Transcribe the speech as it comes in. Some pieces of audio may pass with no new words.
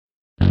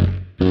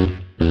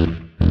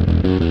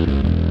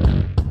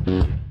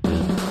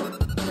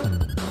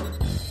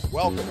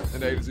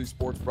into A to Z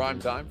Sports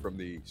Primetime from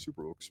the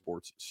Superbook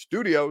Sports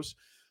Studios.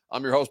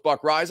 I'm your host,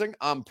 Buck Rising.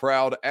 I'm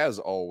proud, as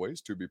always,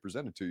 to be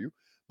presented to you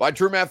by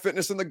TrueMath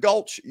Fitness in the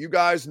Gulch. You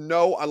guys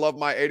know I love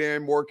my 8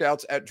 a.m.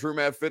 workouts at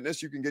TrueMath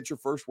Fitness. You can get your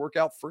first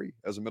workout free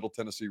as a Middle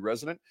Tennessee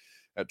resident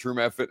at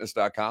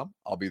TrueMathFitness.com.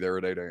 I'll be there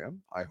at 8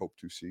 a.m. I hope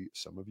to see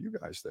some of you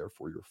guys there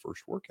for your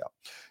first workout.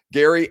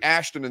 Gary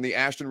Ashton and the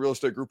Ashton Real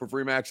Estate Group of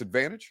RE/MAX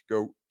Advantage.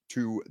 Go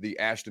to the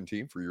Ashton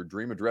team for your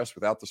dream address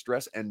without the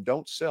stress, and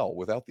don't sell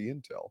without the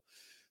intel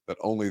that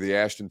only the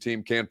Ashton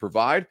team can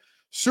provide.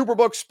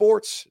 Superbook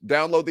Sports.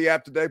 Download the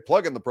app today.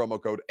 Plug in the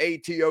promo code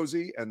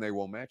ATOZ, and they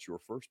will match your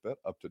first bet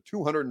up to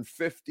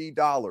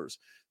 $250.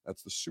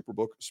 That's the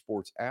Superbook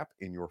Sports app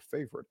in your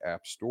favorite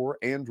app store,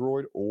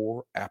 Android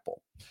or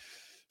Apple.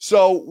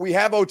 So we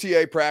have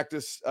OTA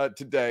practice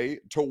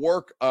today to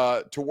work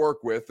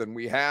with, and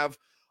we have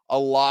a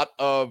lot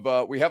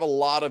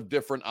of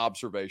different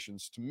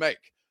observations to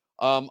make.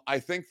 I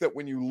think that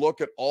when you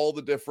look at all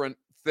the different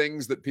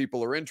things that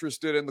people are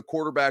interested in, the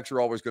quarterbacks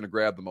are always going to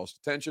grab the most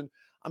attention.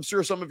 I'm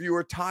sure some of you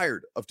are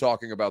tired of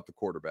talking about the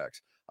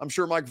quarterbacks. I'm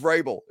sure Mike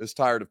Vrabel is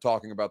tired of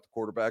talking about the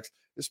quarterbacks,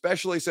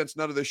 especially since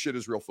none of this shit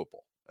is real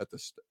football at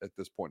this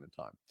point in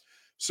time.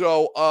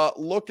 So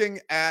looking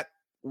at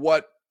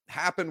what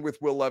happened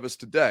with Will Levis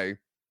today,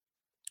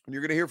 and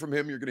you're going to hear from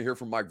him, you're going to hear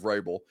from Mike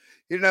Vrabel.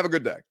 He didn't have a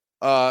good day.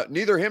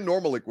 Neither him nor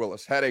Malik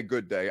Willis had a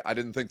good day. I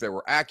didn't think they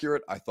were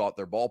accurate. I thought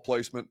their ball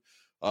placement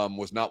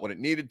was not what it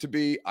needed to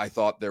be. I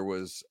thought there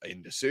was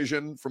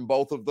indecision from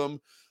both of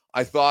them.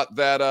 I thought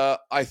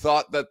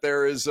that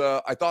there's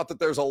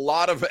a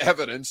lot of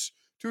evidence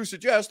to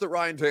suggest that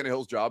Ryan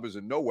Tannehill's job is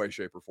in no way,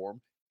 shape, or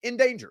form in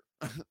danger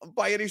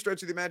by any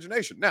stretch of the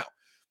imagination. Now,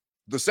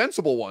 the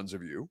sensible ones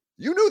of you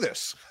knew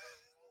this.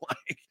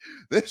 Like,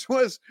 this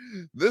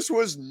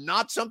was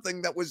not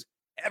something that was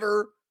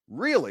ever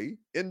really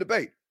in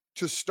debate.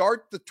 To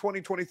start the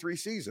 2023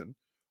 season,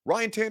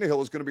 Ryan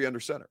Tannehill is going to be under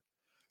center.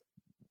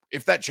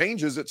 If that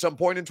changes at some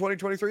point in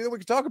 2023, then we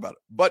can talk about it.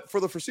 But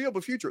for the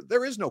foreseeable future,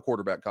 there is no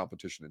quarterback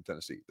competition in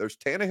Tennessee. There's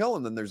Tannehill,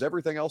 and then there's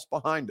everything else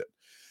behind it.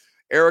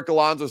 Eric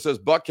Alonzo says,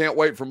 Buck can't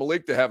wait for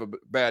Malik to have a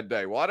bad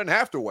day. Well, I didn't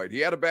have to wait.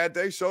 He had a bad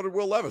day. So did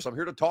Will Levis. I'm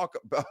here to talk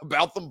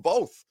about them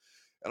both.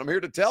 And I'm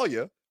here to tell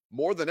you,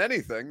 more than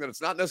anything, that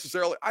it's not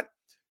necessarily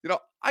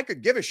I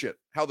could give a shit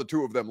how the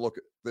two of them look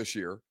this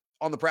year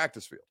on the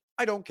practice field.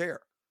 I don't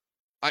care.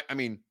 I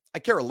mean, I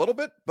care a little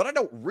bit, but I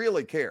don't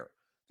really care.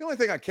 The only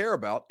thing I care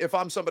about, if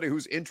I'm somebody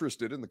who's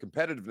interested in the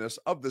competitiveness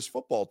of this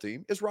football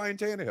team, is Ryan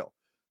Tannehill.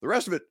 The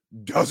rest of it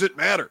doesn't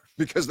matter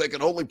because they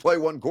can only play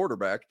one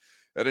quarterback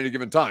at any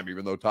given time,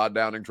 even though Todd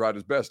Downing tried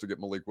his best to get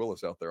Malik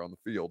Willis out there on the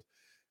field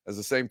at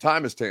the same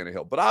time as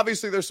Tannehill. But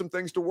obviously there's some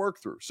things to work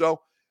through.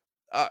 So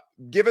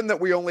given that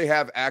we only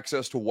have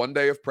access to 1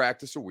 day of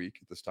practice a week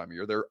at this time of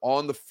year, they're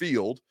on the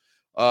field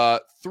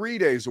 3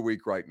 days a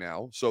week right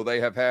now. So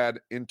they have had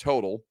in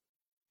total,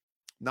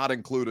 not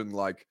including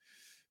like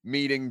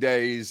meeting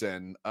days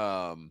and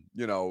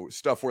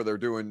stuff where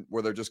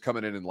they're just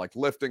coming in and like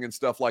lifting and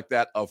stuff like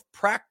that of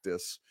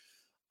practice.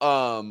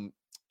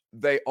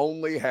 They've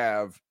only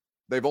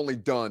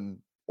done,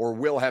 or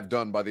will have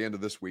done by the end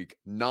of this week,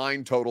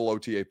 9 total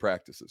OTA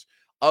practices.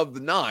 Of the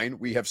 9,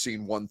 we have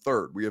seen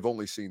 1/3. We have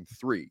only seen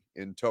 3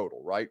 in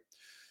total, right?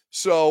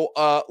 So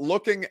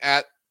looking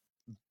at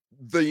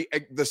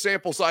the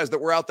sample size that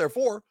we're out there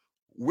for,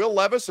 Will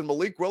Levis and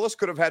Malik Willis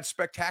could have had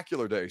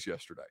spectacular days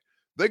yesterday.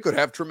 They could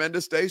have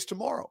tremendous days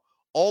tomorrow.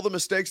 All the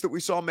mistakes that we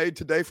saw made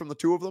today from the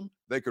two of them,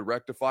 they could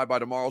rectify by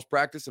tomorrow's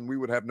practice, and we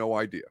would have no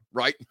idea,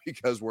 right?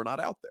 Because we're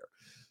not out there.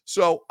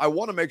 So I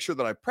want to make sure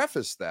that I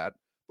preface that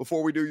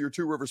before we do your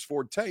Two Rivers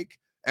Ford take,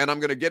 and I'm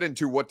going to get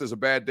into what does a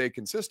bad day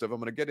consist of. I'm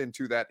going to get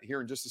into that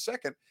here in just a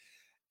second.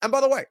 And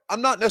by the way,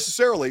 I'm not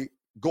necessarily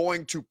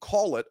going to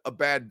call it a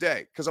bad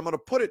day because I'm going to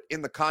put it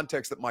in the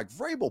context that Mike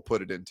Vrabel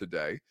put it in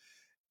today,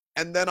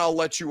 and then I'll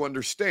let you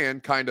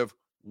understand kind of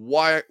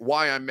why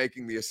I'm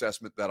making the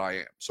assessment that I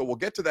am. So we'll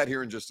get to that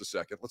here in just a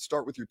second. Let's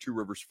start with your Two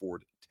Rivers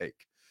Ford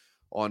take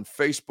on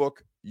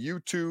Facebook,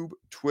 YouTube,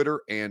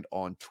 Twitter, and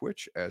on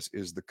Twitch, as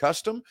is the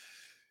custom.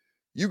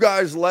 You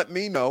guys let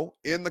me know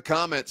in the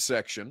comment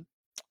section,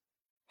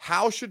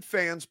 how should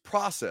fans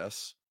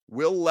process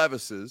Will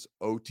Levis's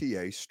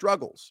OTA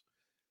struggles?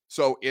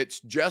 So it's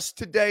just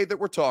today that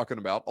we're talking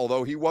about,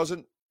 although he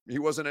wasn't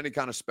any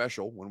kind of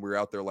special when we were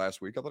out there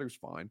last week. I thought he was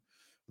fine.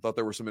 I thought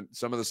there were some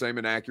of the same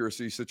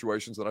inaccuracy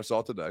situations that I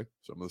saw today.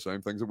 Some of the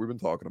same things that we've been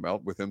talking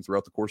about with him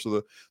throughout the course of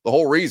the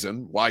whole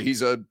reason why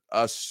he's a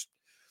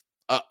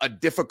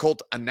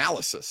difficult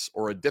analysis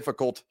or a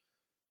difficult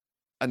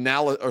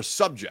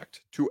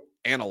subject to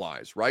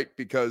analyze, right?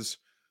 Because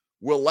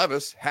Will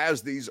Levis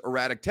has these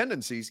erratic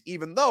tendencies,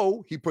 even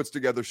though he puts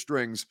together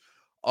strings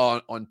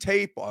on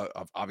tape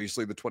of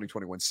obviously the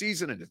 2021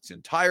 season in its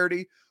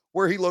entirety,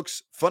 where he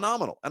looks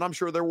phenomenal. And I'm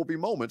sure there will be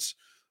moments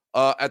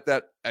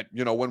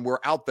when we're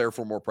out there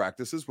for more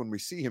practices, when we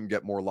see him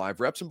get more live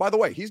reps. And by the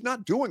way, he's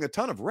not doing a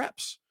ton of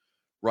reps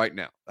right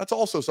now. That's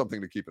also something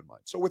to keep in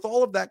mind. So with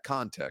all of that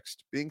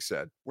context being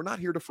said, we're not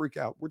here to freak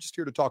out. We're just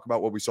here to talk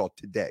about what we saw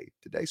today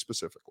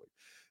specifically.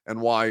 and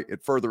why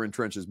it further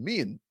entrenches me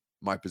in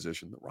my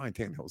position that Ryan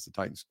Tannehill is the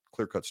Titans'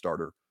 clear-cut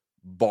starter,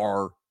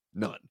 bar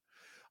none.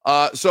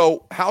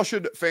 So how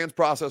should fans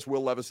process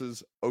Will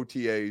Levis's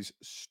OTA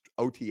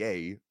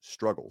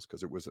struggles?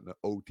 Because it was an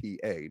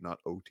OTA, not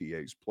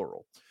OTAs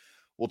plural.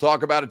 We'll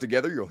talk about it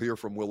together. You'll hear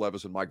from Will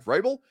Levis and Mike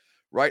Vrabel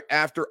right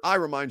after I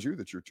remind you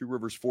that your Two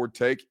Rivers Ford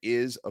take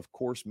is, of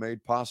course,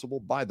 made possible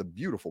by the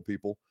beautiful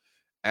people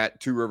at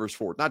Two Rivers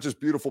Ford. Not just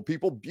beautiful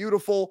people,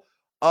 beautiful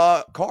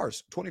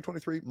cars.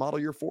 2023 model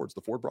year Fords,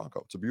 the Ford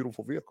Bronco. It's a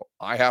beautiful vehicle.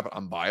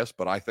 I'm biased,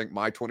 but I think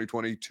my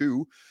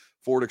 2022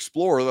 Ford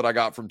Explorer that I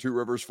got from Two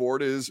Rivers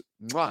Ford is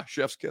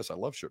chef's kiss. I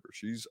love Sugar.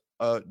 She's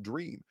a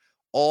dream.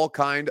 All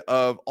kind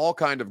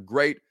of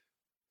great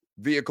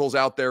vehicles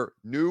out there,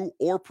 new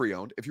or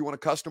pre-owned. If you want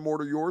to custom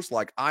order yours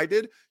like I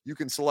did, you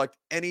can select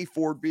any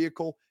Ford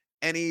vehicle,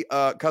 any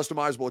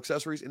customizable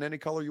accessories in any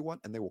color you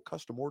want, and they will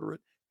custom order it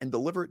and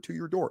deliver it to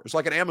your door. It's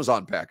like an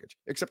Amazon package,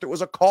 except it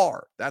was a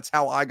car. That's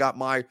how I got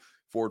my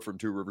Ford from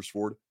Two Rivers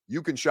Ford.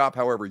 You can shop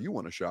however you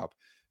want to shop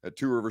at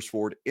Two Rivers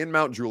Ford in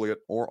Mount Juliet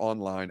or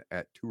online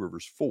at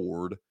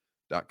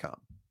tworiversford.com.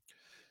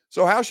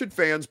 So how should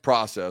fans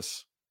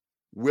process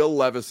Will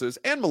Levis's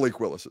and Malik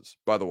Willis's,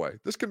 by the way?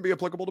 This can be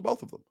applicable to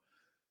both of them.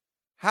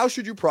 How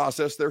should you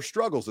process their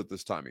struggles at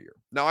this time of year?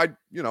 Now,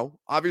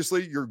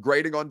 obviously you're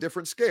grading on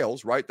different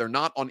scales, right? They're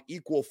not on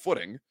equal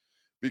footing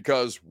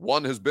because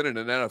one has been in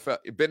the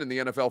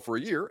NFL for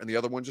a year and the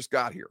other one just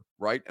got here,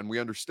 right? And we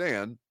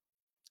understand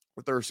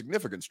that there are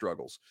significant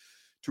struggles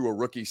to a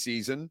rookie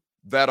season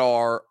that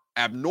are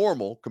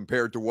abnormal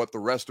compared to what the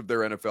rest of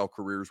their NFL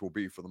careers will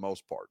be for the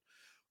most part.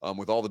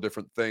 With all the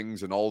different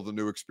things and all of the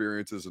new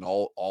experiences and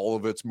all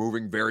of it's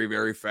moving very,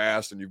 very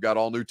fast, and you've got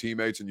all new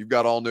teammates and you've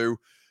got all new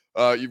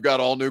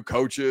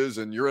coaches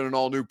and you're in an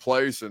all new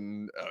place,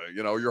 and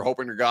you're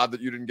hoping to God that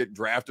you didn't get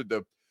drafted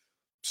to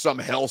some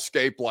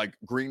hellscape like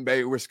Green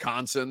Bay,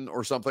 Wisconsin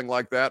or something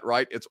like that,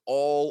 right? It's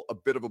all a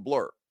bit of a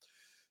blur.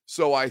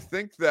 So I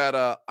think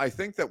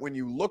that when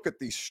you look at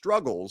these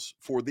struggles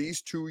for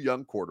these two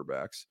young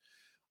quarterbacks,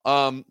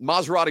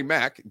 Maserati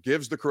Mac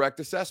gives the correct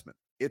assessment.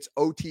 It's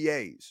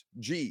OTAs,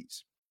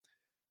 G's.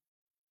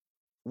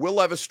 Will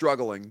Levis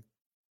struggling.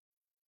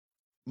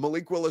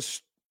 Malik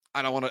Willis,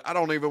 I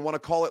don't even want to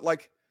call it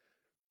like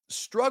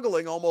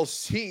struggling, almost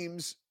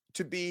seems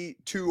to be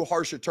too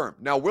harsh a term.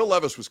 Now, Will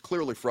Levis was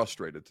clearly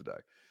frustrated today.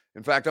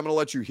 In fact, I'm going to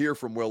let you hear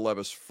from Will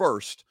Levis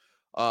first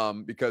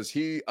because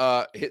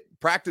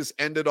practice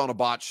ended on a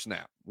botched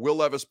snap. Will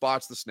Levis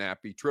botched the snap.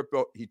 He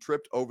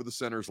tripped over the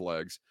center's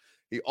legs.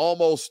 He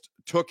almost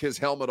took his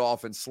helmet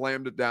off and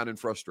slammed it down in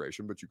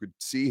frustration, but you could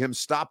see him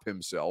stop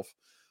himself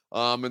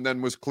and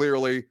then was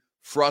clearly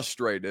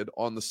frustrated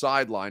on the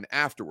sideline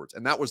afterwards.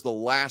 And that was the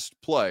last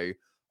play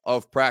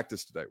of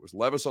practice today. It was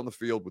Levis on the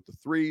field with the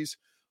threes.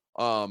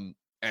 And,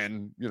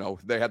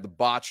 they had the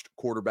botched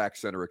quarterback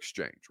center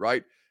exchange,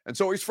 right? And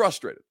so he's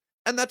frustrated.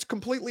 And that's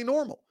completely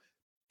normal.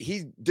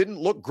 He didn't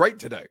look great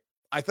today.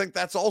 I think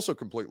that's also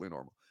completely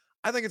normal.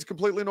 I think it's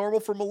completely normal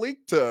for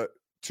Malik to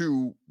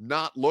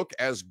not look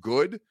as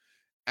good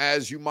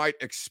as you might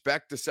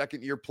expect a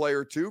second-year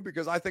player to,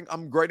 because I think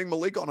I'm grading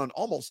Malik on an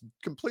almost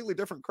completely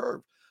different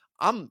curve.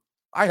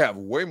 I have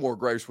way more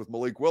grace with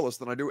Malik Willis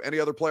than I do any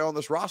other player on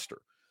this roster.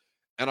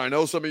 And I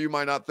know some of you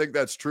might not think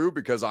that's true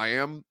because I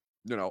am,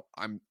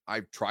 I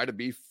try to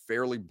be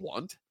fairly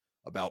blunt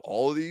about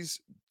all of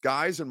these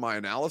guys in my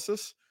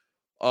analysis.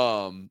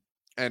 And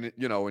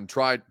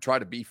try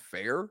to be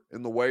fair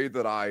in the way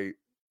that I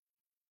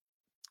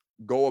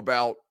go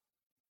about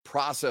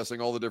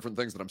processing all the different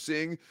things that I'm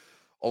seeing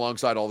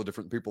alongside all the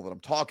different people that I'm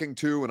talking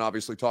to, and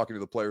obviously talking to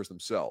the players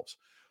themselves.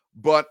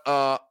 But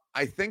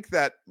I think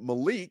that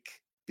Malik,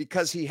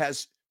 because he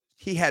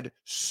had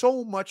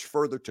so much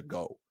further to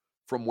go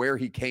from where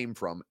he came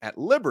from at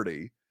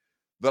Liberty,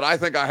 that I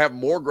think I have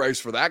more grace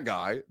for that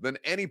guy than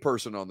any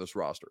person on this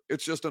roster.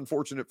 It's just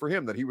unfortunate for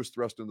him that he was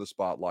thrust in the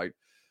spotlight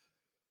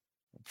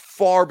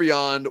far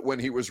beyond when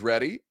he was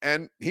ready,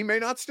 and he may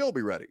not still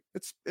be ready.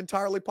 It's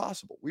entirely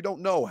possible. We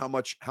don't know how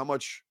much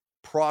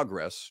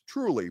progress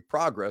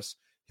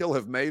he'll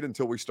have made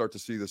until we start to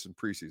see this in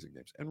preseason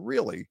games. And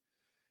really,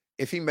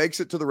 if he makes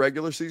it to the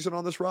regular season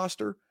on this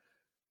roster,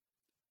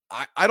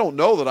 I don't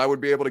know that I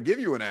would be able to give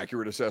you an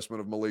accurate assessment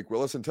of Malik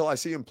Willis until I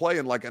see him play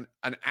in like an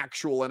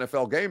actual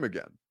NFL game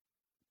again.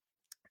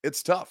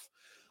 It's tough.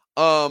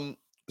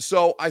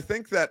 So I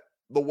think that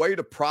the way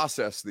to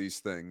process these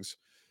things,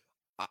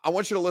 I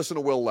want you to listen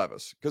to Will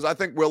Levis, because I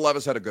think Will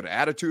Levis had a good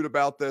attitude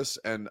about this,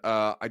 and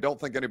I don't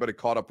think anybody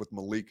caught up with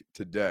Malik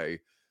today.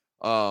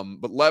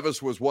 But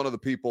Levis was one of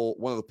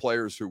the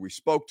players who we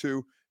spoke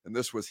to, and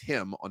this was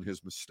him on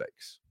his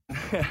mistakes.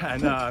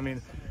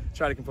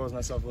 Try to compose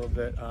myself a little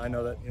bit. I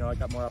know that, I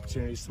got more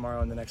opportunities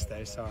tomorrow and the next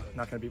day, so I'm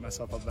not going to beat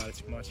myself up about it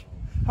too much.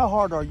 How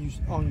hard are you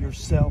on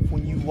yourself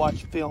when you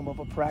watch film of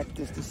a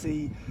practice to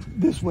see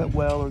this went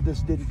well or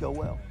this didn't go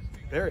well?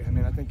 Very.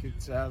 I think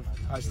to have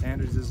high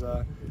standards is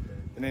the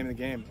name of the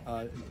game.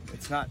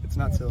 It's not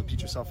to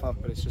beat yourself up,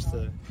 but it's just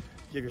to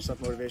give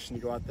yourself motivation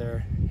to go out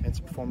there and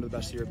to perform to the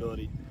best of your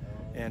ability.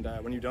 And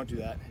when you don't do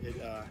that,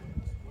 it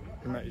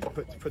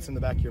puts in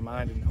the back of your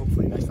mind, and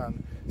hopefully next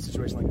time a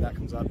situation like that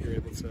comes up, you're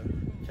able to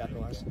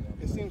capitalize.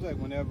 It seems like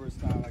whenever it's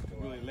time to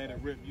really let it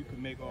rip, you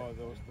can make all of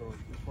those throws.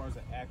 As far as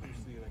the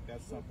accuracy,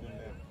 that's something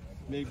that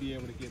may be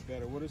able to get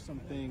better. What are some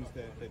things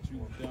that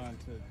you've done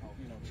to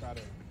try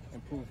to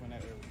improve in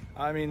that area?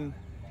 I mean,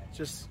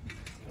 just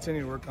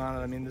continue to work on it.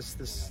 I mean,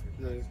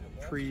 the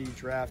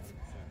pre-draft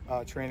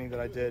training that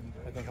I did,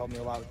 I think helped me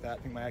a lot with that.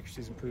 I think my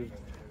accuracy's improved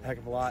a heck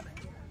of a lot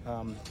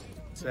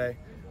today.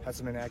 Had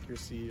some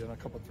inaccuracy on a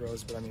couple of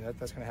throws, but I mean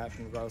that's going to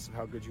happen regardless of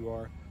how good you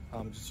are.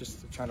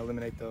 Just trying to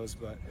eliminate those,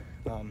 but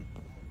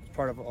it's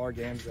part of our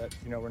games that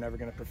we're never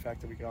going to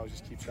perfect, that we can always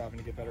just keep striving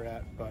to get better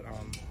at. But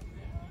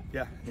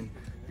yeah, I mean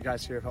the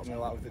guys here have helped me a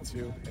lot with it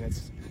too, and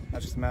it's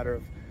not just a matter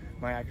of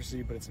my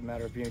accuracy, but it's a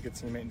matter of being a good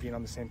teammate and being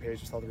on the same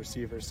page with all the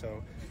receivers.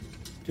 So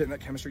getting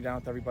that chemistry down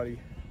with everybody,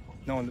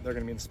 knowing that they're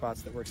going to be in the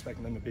spots that we're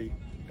expecting them to be,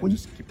 and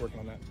just keep working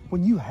on that.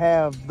 When you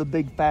have the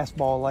big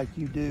fastball like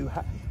you do,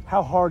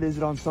 how hard is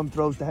it on some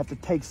throws to have to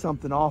take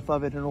something off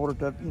of it in order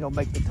to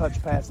make the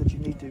touch pass that you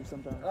need to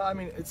sometimes? I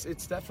mean,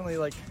 it's definitely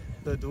like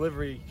the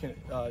delivery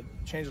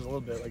changes a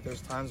little bit. Like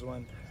there's times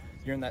when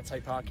you're in that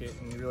tight pocket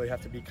and you really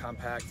have to be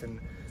compact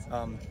and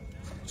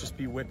just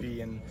be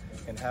whippy and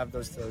have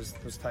those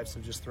types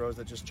of just throws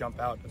that just jump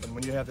out. But then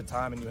when you have the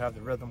time and you have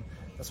the rhythm,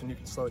 that's when you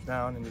can slow it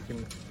down and you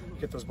can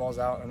get those balls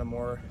out on a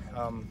more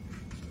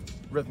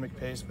rhythmic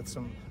pace with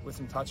some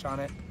touch on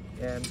it.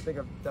 And I think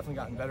I've definitely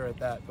gotten better at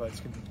that, but it's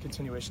a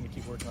continuation to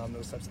keep working on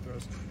those types of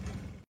throws.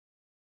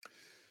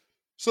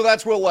 So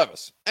that's Will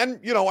Levis.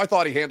 And, I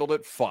thought he handled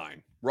it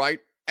fine, right?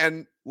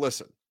 And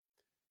listen,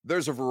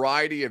 there's a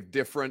variety of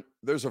different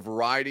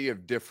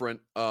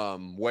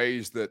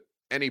ways that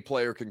any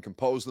player can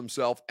compose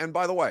themselves. And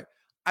by the way,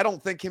 I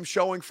don't think him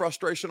showing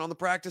frustration on the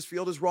practice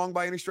field is wrong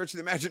by any stretch of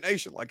the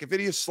imagination. Like if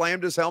he had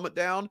slammed his helmet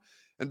down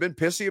and been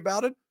pissy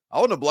about it, I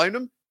wouldn't have blamed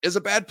him. It's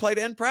a bad play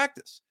to end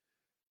practice.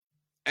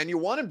 And you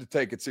want him to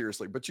take it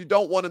seriously, but you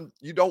don't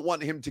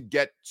want him to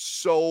get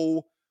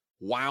so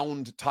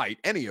wound tight.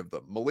 Any of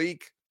them,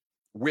 Malik,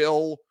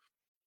 Will,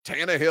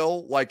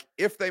 Tannehill, like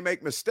if they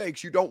make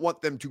mistakes, you don't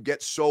want them to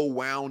get so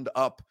wound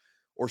up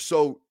or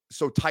so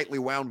tightly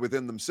wound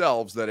within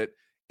themselves that it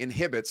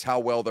inhibits how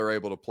well they're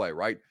able to play,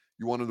 right?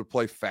 You want them to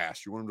play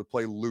fast. You want them to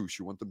play loose.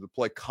 You want them to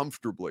play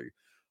comfortably,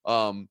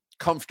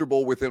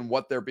 comfortable within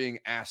what they're being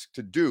asked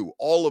to do.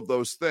 All of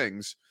those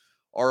things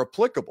are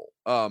applicable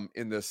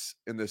in this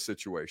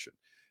situation.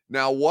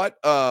 Now what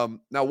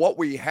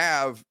we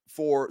have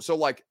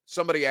like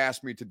somebody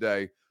asked me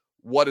today,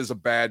 what does a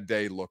bad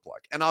day look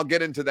like? And I'll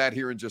get into that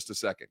here in just a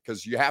second,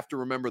 because you have to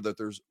remember that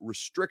there's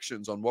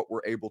restrictions on what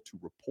we're able to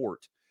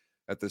report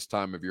at this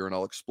time of year. And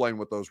I'll explain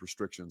what those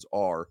restrictions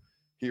are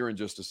here in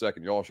just a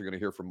second. You're also going to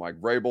hear from Mike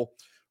Vrabel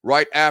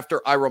right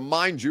after I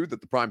remind you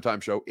that the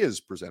Primetime Show is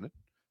presented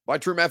by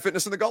TrueMav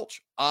Fitness in the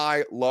Gulch.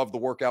 I love the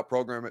workout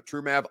program at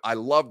TrueMav. I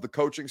love the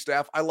coaching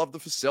staff. I love the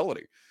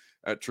facility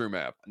at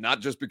TrueMav, not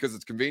just because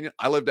it's convenient.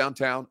 I live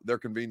downtown. They're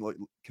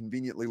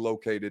conveniently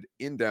located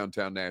in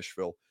downtown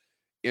Nashville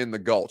in the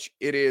Gulch.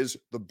 It is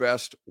the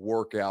best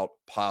workout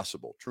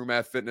possible.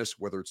 TrueMav Fitness,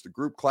 whether it's the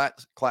group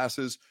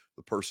classes,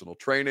 the personal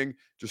training,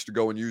 just to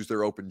go and use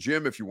their open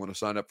gym if you want to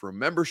sign up for a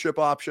membership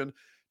option,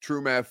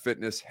 TrueMav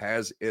Fitness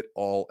has it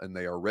all, and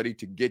they are ready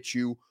to get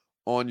you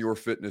on your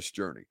fitness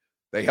journey.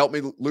 They helped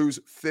me lose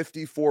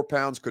 54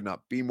 pounds. Could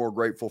not be more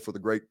grateful for the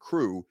great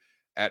crew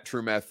at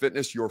TrueMav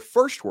Fitness. Your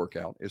first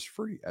workout is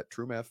free at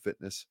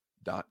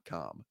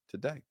TrueMavFitness.com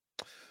today.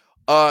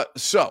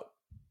 So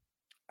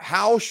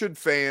how should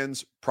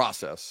fans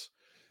process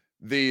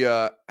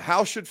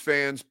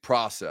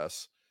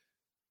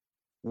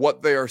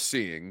what they are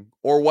seeing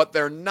or what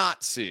they're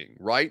not seeing,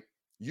 right?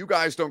 You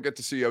guys don't get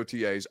to see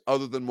OTAs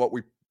other than what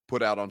we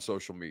put out on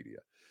social media.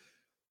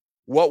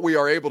 What we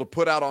are able to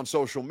put out on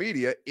social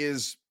media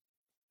is,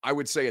 I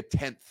would say,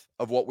 1/10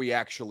 of what we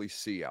actually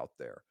see out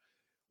there.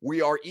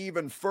 We are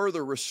even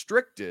further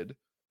restricted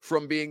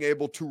from being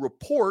able to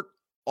report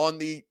on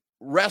the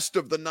rest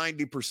of the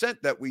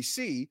 90% that we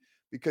see,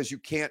 because you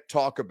can't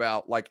talk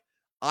about, like,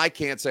 I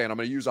can't say, and I'm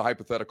going to use a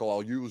hypothetical,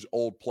 I'll use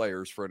old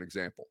players for an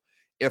example.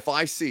 If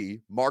I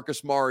see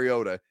Marcus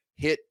Mariota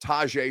hit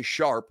Tajay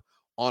Sharp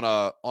on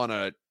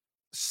a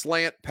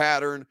slant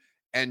pattern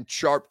and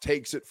Sharp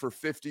takes it for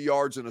 50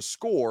 yards and a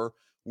score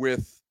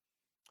with,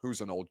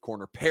 who's an old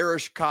corner,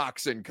 Parrish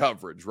Cox in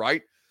coverage,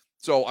 right?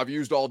 So I've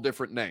used all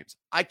different names.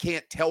 I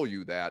can't tell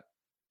you that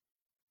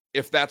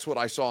if that's what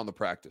I saw on the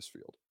practice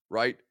field,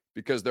 right?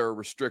 Because there are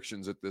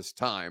restrictions at this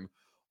time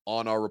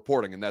on our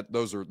reporting, and that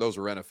those are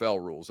NFL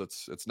rules.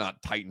 It's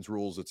not Titans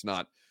rules. It's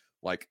not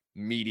like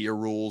media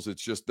rules.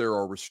 It's just there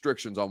are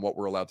restrictions on what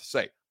we're allowed to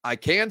say. I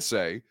can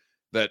say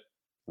that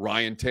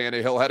Ryan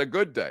Tannehill had a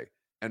good day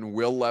and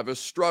Will Levis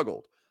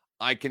struggled.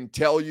 I can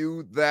tell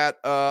you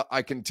that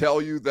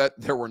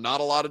there were not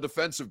a lot of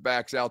defensive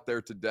backs out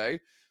there today,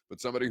 but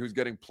somebody who's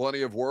getting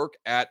plenty of work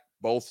at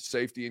both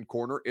safety and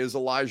corner is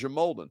Elijah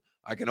Molden.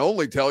 I can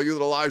only tell you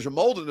that Elijah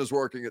Molden is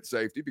working at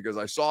safety because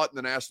I saw it and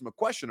then asked him a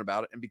question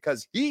about it. And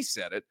because he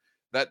said it,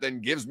 that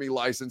then gives me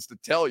license to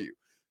tell you.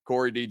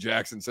 Corey D.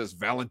 Jackson says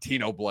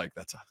Valentino Blake.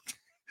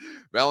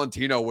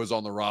 Valentino was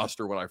on the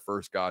roster when I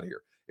first got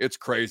here. It's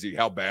crazy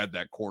how bad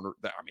that whole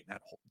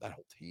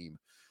team,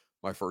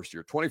 my first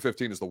year.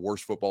 2015 is the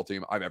worst football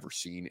team I've ever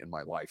seen in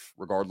my life,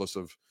 regardless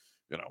of,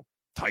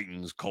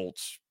 Titans,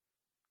 Colts,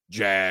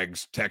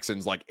 Jags,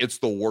 Texans. Like, it's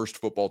the worst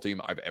football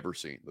team I've ever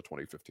seen, the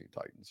 2015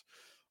 Titans.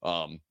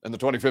 And the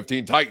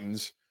 2015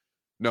 Titans,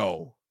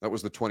 no, that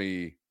was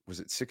was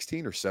it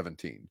 16 or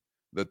 17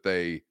 that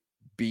they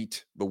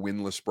beat the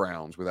winless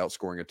Browns without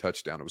scoring a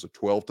touchdown. It was a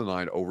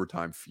 12-9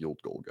 overtime field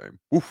goal game.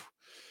 Oof,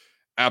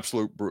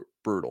 absolute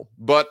brutal.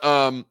 But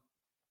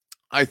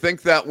I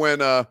think that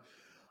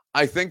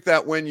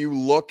when you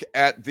look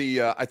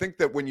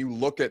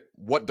at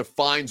what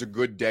defines a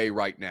good day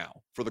right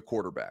now for the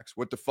quarterbacks,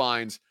 what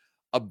defines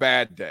a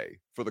bad day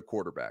for the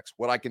quarterbacks,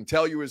 what I can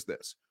tell you is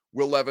this: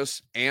 Will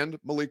Levis and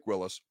Malik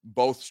Willis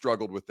both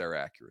struggled with their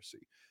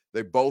accuracy.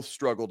 They both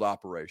struggled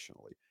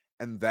operationally,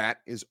 and that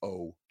is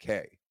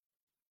okay.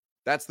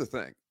 That's the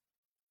thing.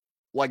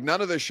 Like,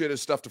 none of this shit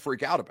is stuff to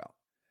freak out about.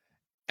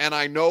 And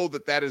I know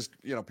that is,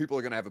 people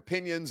are going to have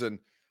opinions, and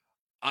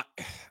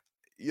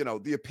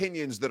the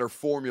opinions that are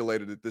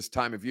formulated at this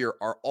time of year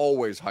are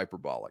always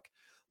hyperbolic.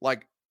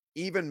 Like,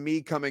 even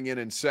me coming in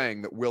and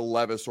saying that Will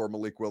Levis or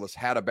Malik Willis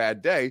had a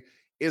bad day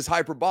is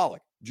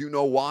hyperbolic. Do you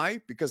know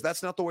why? Because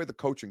that's not the way the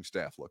coaching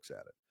staff looks at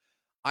it.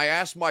 I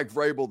asked Mike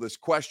Vrabel this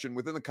question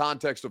within the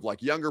context of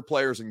like younger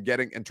players and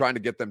trying to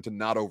get them to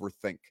not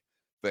overthink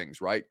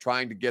things, right?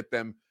 Trying to get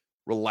them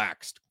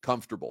relaxed,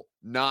 comfortable,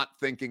 not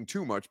thinking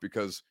too much,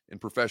 because in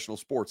professional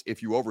sports,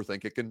 if you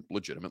overthink, it can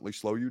legitimately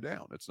slow you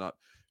down. It's not,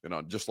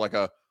 just like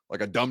a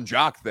dumb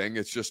jock thing.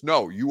 It's just,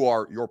 no,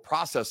 your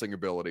processing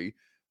ability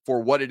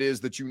for what it is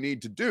that you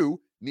need to do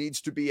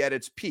needs to be at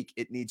its peak.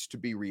 It needs to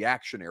be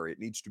reactionary. It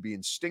needs to be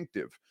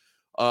instinctive.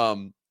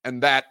 And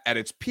that at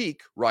its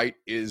peak, right,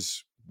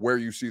 is where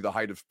you see the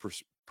height of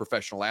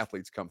professional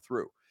athletes come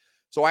through.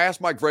 So I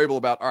asked Mike Vrabel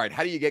about, all right,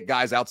 how do you get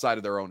guys outside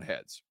of their own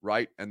heads,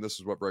 right? And this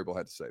is what Vrabel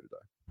had to say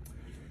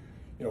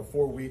today.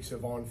 4 weeks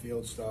of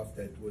on-field stuff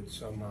that would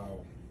somehow,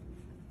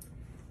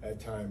 at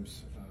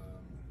times,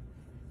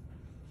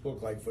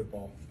 look like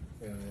football,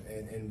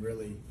 and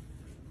really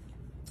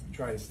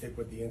trying to stick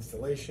with the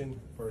installation,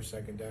 first,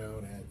 second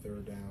down, add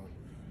third down,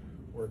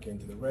 work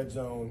into the red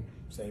zone,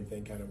 same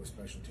thing kind of with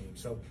special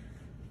teams. So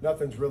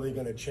nothing's really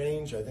going to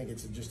change. I think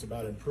it's just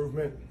about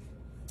improvement.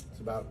 It's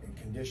about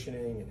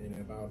conditioning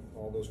and about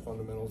all those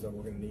fundamentals that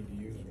we're going to need to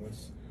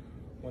use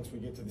once we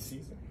get to the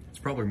season. It's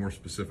probably more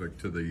specific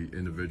to the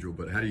individual,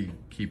 but how do you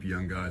keep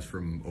young guys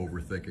from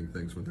overthinking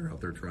things when they're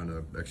out there trying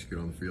to execute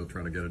on the field,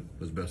 trying to get it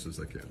as best as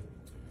they can?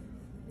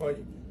 Well,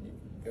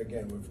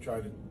 again, we've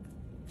tried to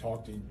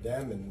talk to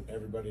them and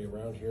everybody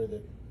around here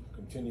that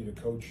continue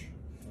to coach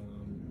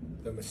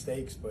the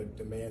mistakes, but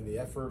demand the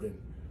effort. And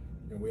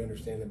we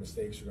understand that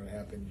mistakes are going to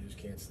happen. You just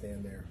can't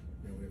stand there.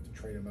 We have to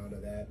train them out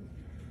of that. And,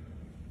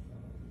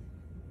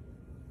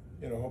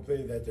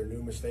 hopefully that they're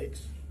new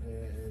mistakes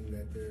and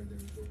that they're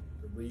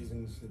the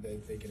reasons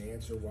that they can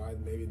answer why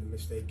maybe the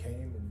mistake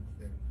came, and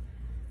that,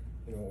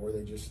 or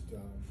they just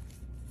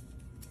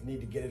need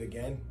to get it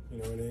again,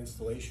 in an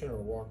installation or a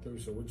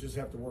walkthrough. So we'll just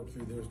have to work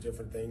through those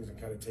different things and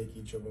kind of take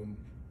each of them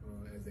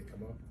as they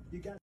come up.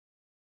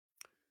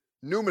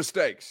 New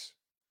mistakes.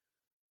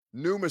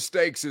 New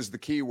mistakes is the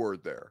key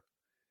word there.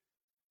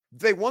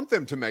 They want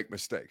them to make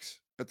mistakes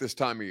at this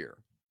time of year.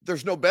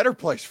 There's no better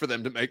place for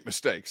them to make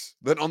mistakes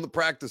than on the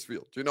practice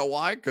field. Do you know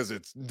why? Because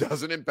it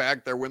doesn't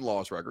impact their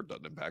win-loss record,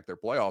 doesn't impact their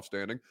playoff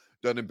standing,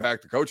 doesn't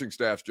impact the coaching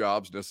staff's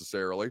jobs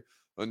necessarily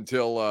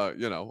until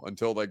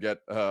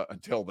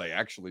they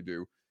actually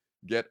do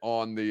get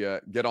on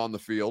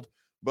the field.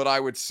 But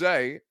I would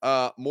say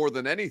more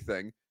than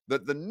anything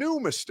that the new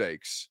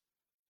mistakes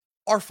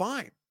are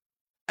fine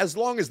as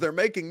long as they're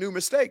making new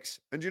mistakes.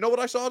 And you know what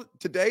I saw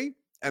today?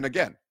 And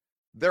again,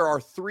 there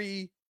are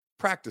 3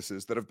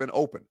 practices that have been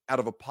open out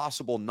of a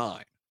possible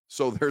 9.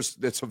 So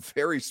it's a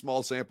very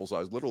small sample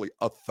size, literally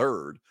a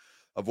third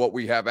of what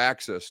we have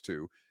access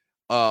to,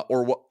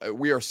 or what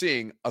we are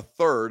seeing, a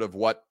third of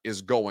what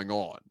is going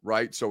on,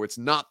 right? So it's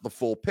not the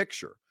full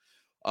picture,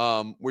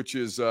 which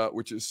is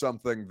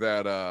something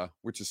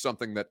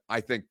that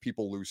I think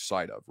people lose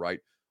sight of, right?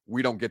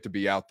 We don't get to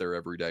be out there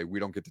every day. We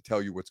don't get to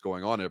tell you what's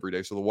going on every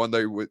day. So the one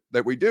day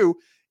that we do,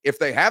 if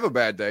they have a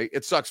bad day,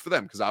 it sucks for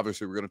them, because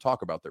obviously we're going to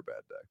talk about their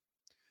bad day.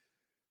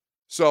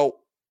 So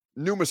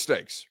new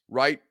mistakes,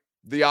 right?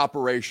 The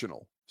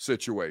operational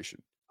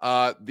situation,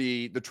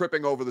 the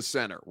tripping over the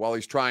center while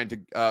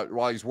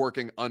he's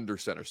working under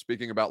center.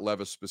 Speaking about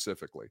Levis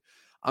specifically,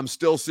 I'm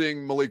still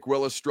seeing Malik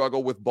Willis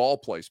struggle with ball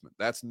placement.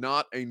 That's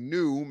not a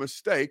new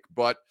mistake,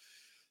 but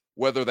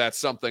whether that's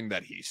something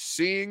that he's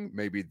seeing,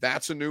 maybe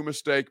that's a new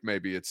mistake.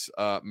 Maybe it's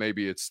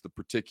the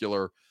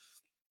particular,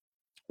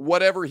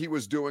 whatever he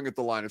was doing at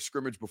the line of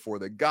scrimmage before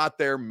they got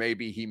there.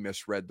 Maybe he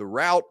misread the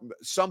route.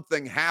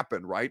 Something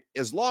happened, right?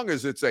 As long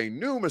as it's a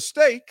new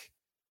mistake,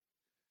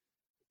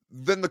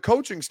 then the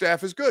coaching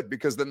staff is good,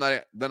 because then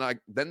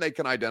they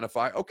can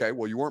identify, okay,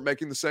 well, you weren't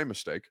making the same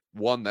mistake.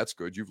 One, that's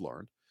good. You've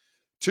learned.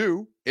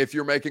 Two, if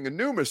you're making a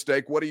new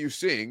mistake, what are you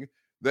seeing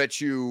what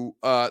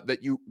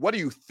do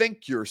you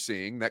think you're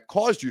seeing that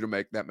caused you to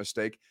make that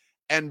mistake?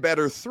 And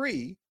better,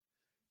 three,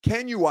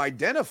 can you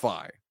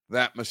identify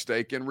that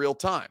mistake in real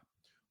time?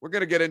 We're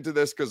going to get into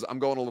this because I'm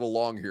going a little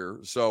long here.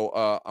 So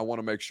I want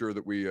to make sure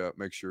that we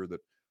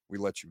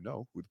let you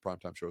know who the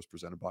Primetime Show is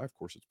presented by. Of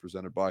course, it's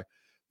presented by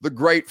the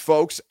great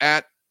folks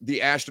at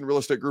the Ashton Real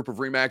Estate Group of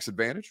RE/MAX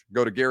Advantage.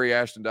 Go to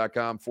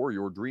GaryAshton.com for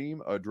your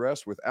dream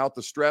address without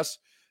the stress.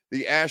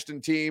 The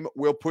Ashton team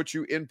will put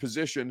you in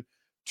position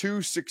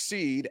to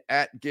succeed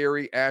at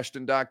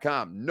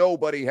GaryAshton.com.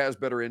 Nobody has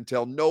better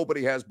intel.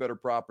 Nobody has better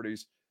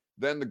properties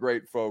than the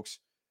great folks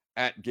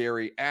at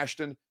Gary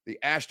Ashton, the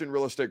Ashton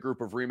Real Estate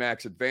Group of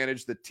RE/MAX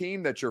Advantage, the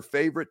team that your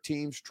favorite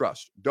teams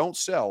trust. Don't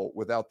sell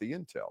without the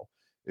intel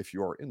if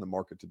you are in the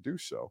market to do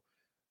so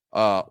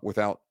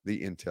without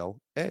the intel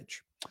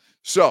edge.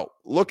 So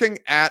looking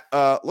at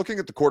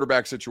the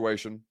quarterback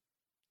situation,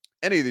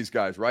 any of these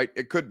guys, right?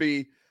 It could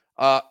be,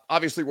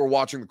 obviously we're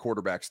watching the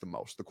quarterbacks the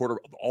most.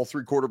 All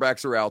three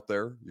quarterbacks are out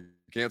there. You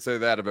can't say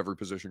that of every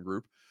position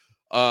group.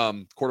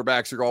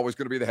 Quarterbacks are always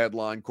going to be the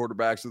headline.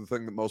 Quarterbacks are the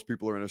thing that most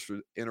people are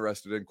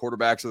interested in.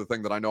 Quarterbacks are the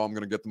thing that I know I'm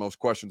going to get the most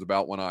questions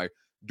about when I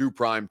do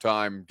prime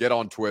time, get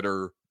on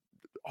Twitter,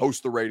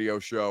 host the radio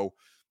show,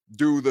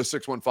 do the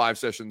 615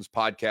 Sessions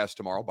podcast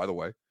tomorrow. By the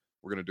way,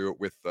 we're going to do it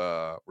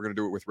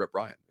with Rhett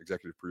Bryan,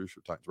 executive producer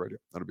of Titans Radio.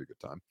 That'll be a good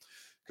time,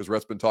 because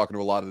Rhett's been talking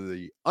to a lot of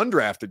the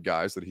undrafted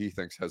guys that he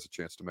thinks has a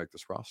chance to make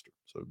this roster.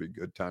 So it'd be a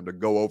good time to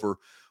go over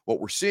what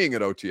we're seeing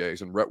at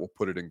OTAs, and Rhett will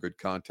put it in good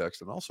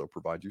context and also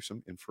provide you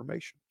some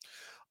information.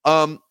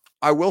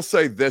 I will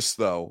say this,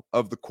 though,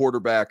 of the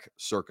quarterback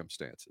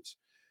circumstances.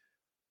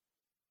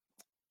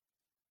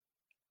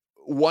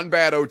 One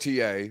bad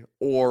OTA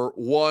or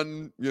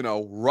one,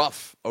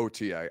 rough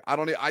OTA.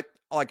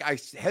 I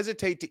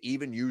hesitate to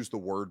even use the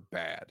word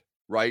bad,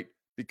 right?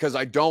 Because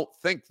I don't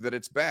think that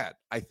it's bad.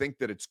 I think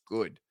that it's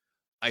good.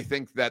 I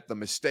think that the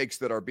mistakes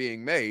that are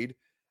being made,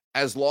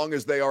 as long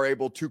as they are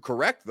able to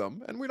correct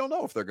them, and we don't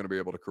know if they're going to be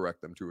able to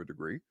correct them to a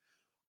degree,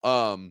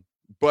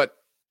 but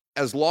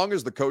as long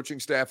as the coaching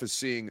staff is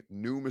seeing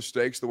new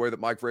mistakes the way that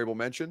Mike Vrabel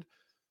mentioned,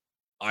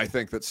 I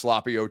think that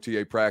sloppy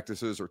OTA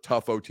practices or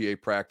tough OTA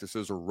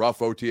practices or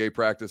rough OTA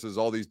practices,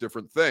 all these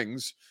different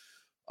things,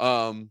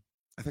 I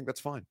think that's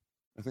fine.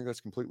 I think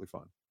that's completely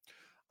fine.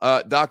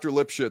 Dr.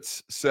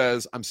 Lipschitz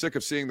says, I'm sick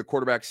of seeing the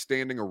quarterback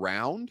standing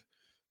around.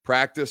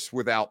 Practice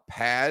without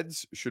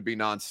pads should be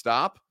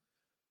nonstop.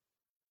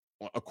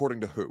 According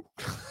to who?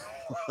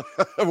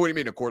 What do you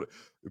mean?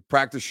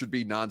 Practice should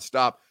be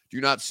nonstop. Do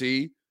you not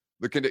see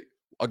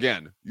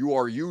again, you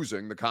are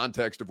using the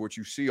context of what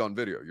you see on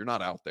video. You're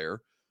not out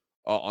there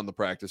on the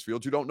practice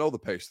field. You don't know the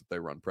pace that they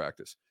run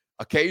practice.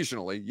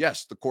 Occasionally,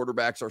 yes, the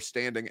quarterbacks are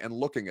standing and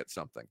looking at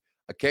something.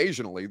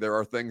 Occasionally, there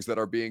are things that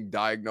are being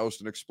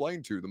diagnosed and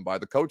explained to them by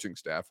the coaching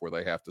staff where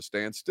they have to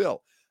stand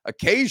still.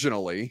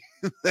 Occasionally,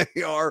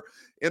 they are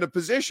in a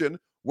position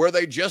where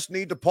they just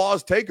need to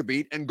pause, take a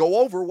beat, and go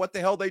over what the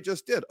hell they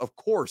just did. Of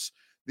course,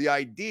 the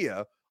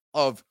idea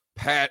of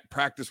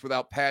practice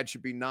without pads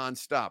should be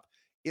nonstop.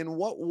 In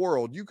what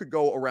world you could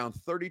go around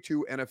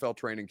 32 NFL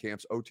training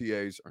camps,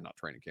 OTAs, or not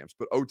training camps,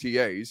 but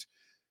OTAs,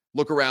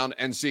 look around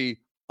and see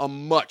a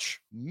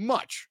much,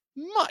 much,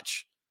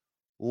 much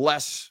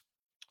less,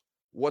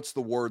 what's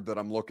the word that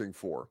I'm looking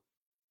for?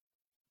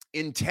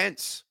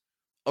 Intense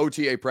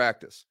OTA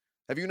practice.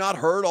 Have you not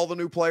heard all the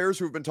new players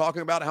who have been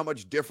talking about how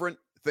much different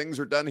things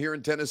are done here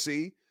in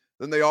Tennessee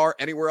than they are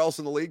anywhere else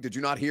in the league? Did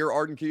you not hear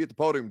Arden Key at the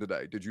podium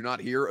today? Did you not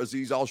hear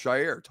Azeez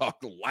Al-Shaair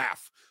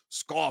laugh,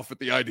 scoff at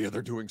the idea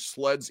they're doing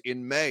sleds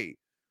in May?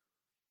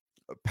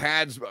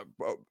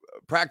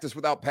 Practice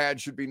without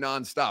pads should be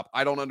nonstop.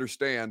 I don't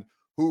understand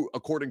who,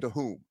 according to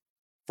whom,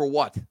 for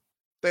what?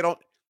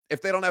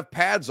 If they don't have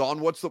pads on,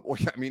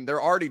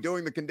 they're already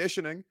doing the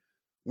conditioning.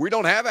 We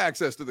don't have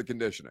access to the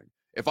conditioning.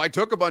 If I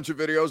took a bunch of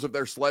videos of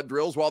their sled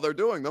drills while they're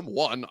doing them,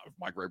 one,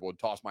 Mike Vrabel would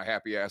toss my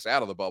happy ass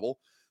out of the bubble.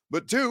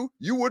 But two,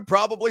 you would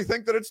probably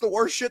think that it's the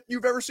worst shit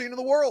you've ever seen in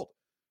the world.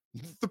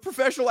 The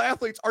professional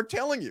athletes are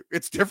telling you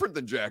it's different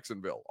than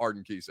Jacksonville,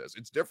 Arden Key says.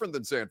 It's different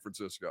than San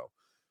Francisco,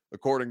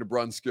 according to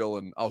Brunskill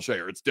and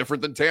Al-Shaair. It's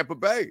different than Tampa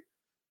Bay,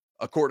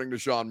 according to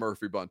Sean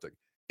Murphy-Bunting.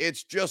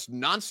 It's just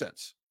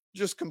nonsense.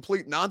 Just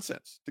complete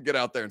nonsense to get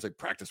out there and say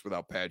practice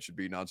without pads should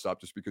be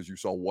nonstop just because you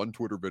saw one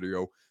Twitter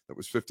video that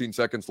was 15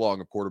 seconds long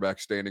of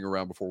quarterbacks standing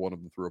around before one of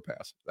them threw a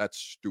pass. That's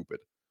stupid.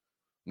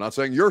 I'm not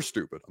saying you're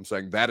stupid. I'm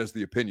saying that is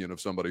the opinion of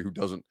somebody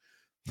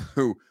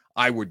who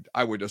I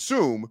would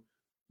assume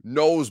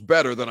knows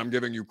better than I'm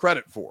giving you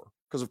credit for,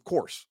 because of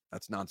course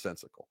that's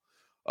nonsensical.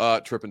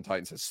 Trippin'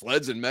 Titan says,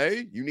 sleds in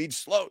May? You need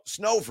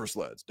snow for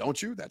sleds, don't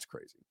you? That's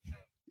crazy.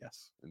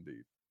 Yes,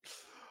 indeed.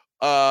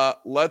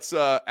 Let's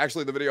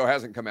actually, the video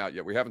hasn't come out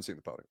yet. We haven't seen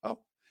the podium. Oh,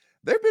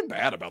 they've been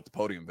bad about the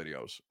podium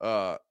videos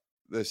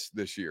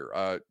this year.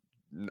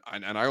 And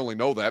I only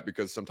know that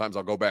because sometimes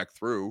I'll go back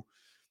through.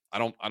 I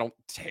don't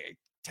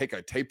take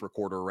a tape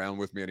recorder around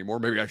with me anymore.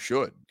 Maybe I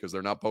should, because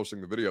they're not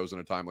posting the videos in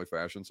a timely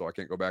fashion. So I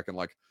can't go back and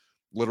like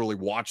literally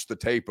watch the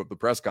tape of the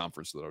press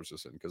conference that I was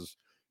just in, because,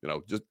 you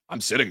know, just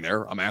I'm sitting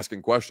there, I'm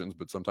asking questions,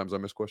 but sometimes I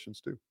miss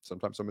questions too.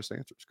 Sometimes I miss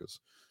answers because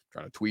I'm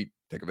trying to tweet,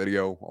 take a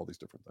video, all these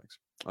different things.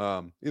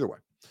 Either way,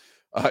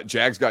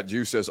 Jags Got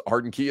Juice says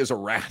Arden Key is a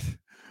rat.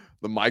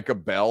 The Micah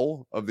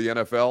Bell of the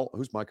NFL.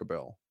 Who's Micah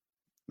Bell?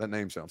 That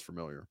name sounds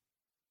familiar.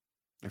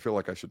 I feel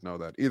like I should know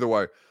that. Either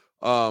way,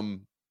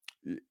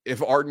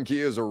 if Arden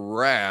Key is a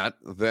rat,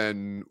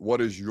 then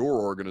what is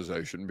your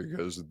organization?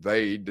 Because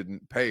they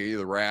didn't pay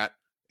the rat,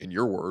 in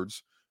your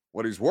words,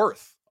 what he's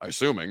worth.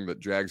 Assuming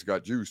that Jags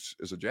Got Juice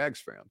is a Jags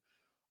fan.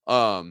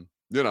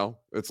 You know,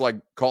 it's like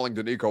calling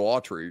Danico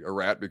Autry a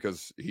rat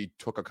because he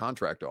took a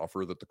contract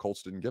offer that the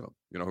Colts didn't give him.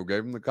 You know who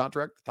gave him the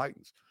contract? The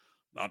Titans.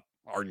 Not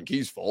Arden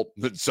Key's fault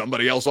that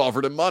somebody else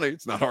offered him money.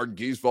 It's not Arden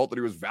Key's fault that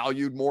he was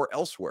valued more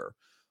elsewhere.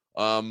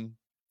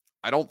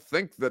 I don't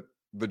think that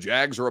the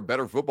Jags are a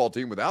better football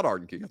team without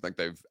Arden Key. I think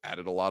they've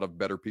added a lot of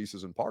better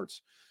pieces and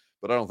parts,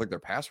 but I don't think their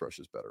pass rush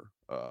is better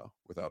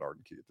without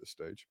Arden Key at this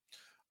stage.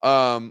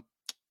 I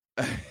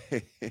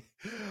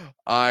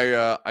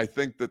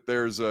think that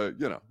there's a,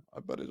 you know,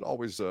 but it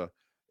always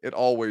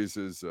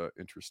is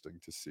interesting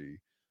to see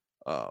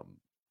how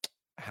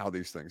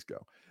these things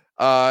go.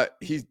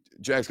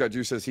 Jags Got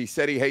Juice says he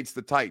said he hates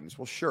the Titans.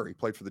 Well, sure, he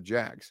played for the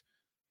Jags.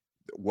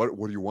 What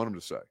do you want him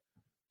to say?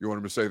 You want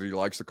him to say that he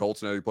likes the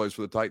Colts and that he plays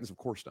for the Titans? Of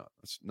course not.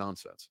 That's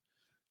nonsense.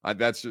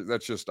 That's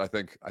just I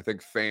think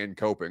fan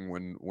coping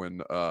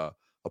when a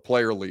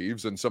player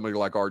leaves, and somebody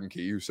like Arden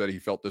Key, who said he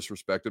felt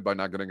disrespected by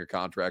not getting a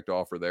contract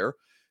offer there.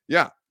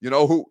 Yeah, you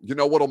know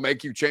what'll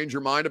make you change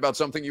your mind about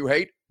something you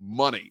hate?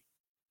 Money.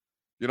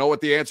 You know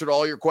what the answer to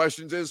all your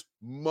questions is?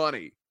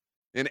 Money.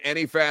 In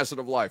any facet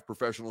of life,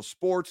 professional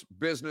sports,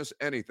 business,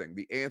 anything.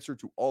 The answer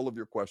to all of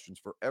your questions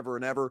forever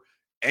and ever,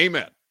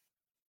 amen,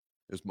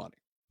 is money.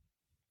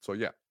 So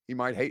yeah, he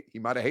might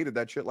have hated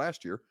that shit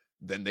last year.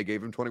 Then they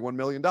gave him $21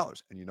 million.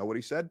 And you know what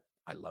he said?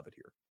 I love it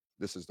here.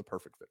 This is the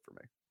perfect fit for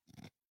me.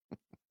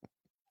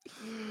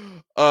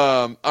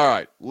 All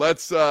right,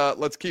 let's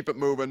keep it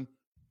moving.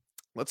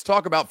 Let's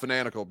talk about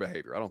fanatical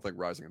behavior. I don't think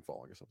rising and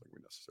falling is something we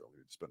necessarily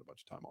need to spend a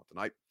bunch of time on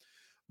tonight.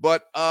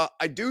 But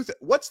I do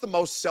what's the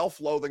most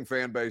self-loathing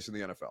fan base in the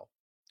NFL?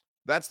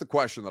 That's the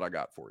question that I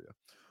got for you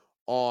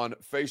on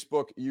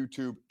Facebook,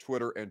 YouTube,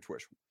 Twitter, and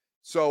Twitch.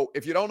 So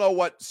if you don't know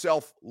what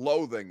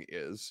self-loathing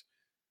is,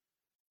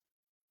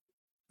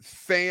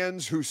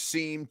 fans who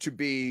seem to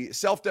be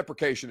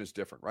self-deprecation is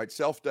different, right?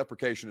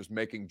 Self-deprecation is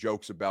making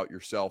jokes about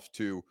yourself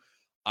to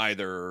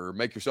either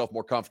make yourself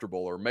more comfortable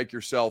or make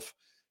yourself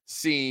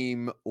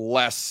seem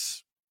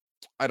less,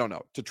 I don't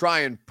know, to try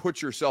and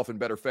put yourself in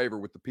better favor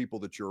with the people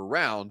that you're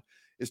around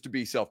is to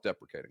be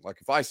self-deprecating. Like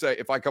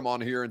if I come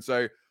on here and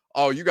say,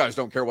 oh, you guys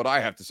don't care what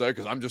I have to say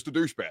because I'm just a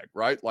douchebag,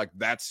 right? Like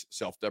that's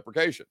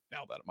self-deprecation.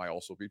 Now that might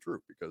also be true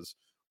because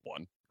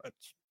one,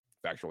 that's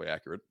factually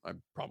accurate. I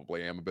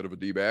probably am a bit of a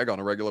D-bag on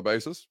a regular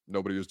basis.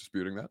 Nobody is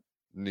disputing that.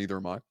 Neither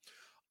am I.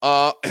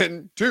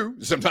 And two,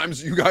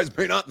 sometimes you guys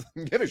may not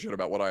give a shit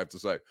about what I have to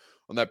say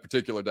on that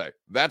particular day.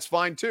 That's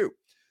fine too.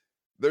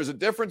 There's a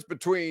difference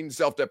between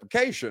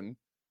self-deprecation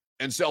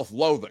and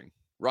self-loathing,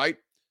 right?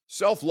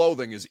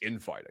 Self-loathing is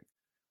infighting.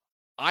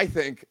 I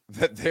think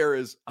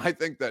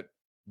that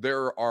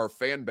there are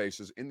fan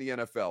bases in the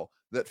NFL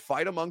that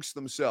fight amongst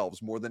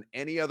themselves more than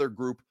any other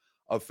group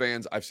of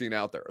fans I've seen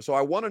out there. So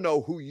I want to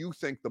know who you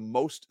think the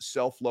most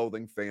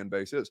self-loathing fan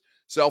base is.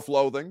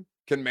 Self-loathing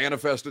can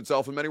manifest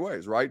itself in many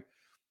ways, right?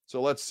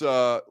 So let's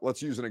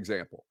use an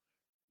example.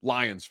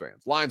 Lions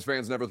fans. Lions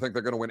fans never think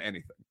they're going to win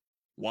anything.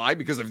 Why?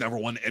 Because they've never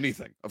won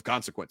anything of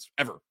consequence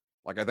ever.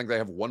 Like I think they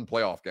have one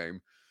playoff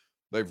game.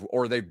 They've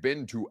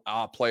been to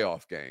a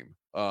playoff game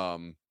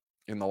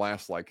in the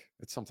last, like,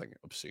 it's something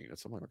obscene.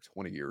 It's something like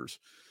 20 years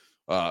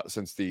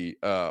since they've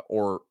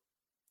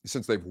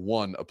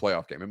won a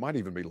playoff game. It might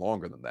even be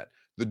longer than that.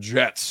 The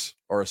Jets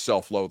are a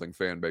self-loathing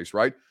fan base,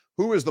 right?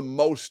 Who is the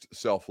most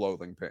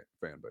self-loathing fan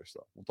base,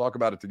 though? We'll talk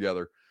about it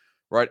together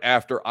right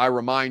after I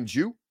remind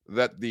you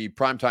that the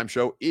Primetime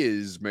Show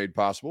is made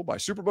possible by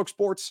Superbook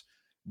Sports.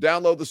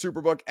 Download the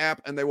Superbook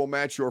app, and they will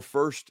match your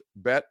first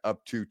bet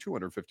up to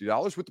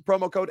 $250 with the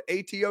promo code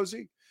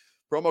ATOZ.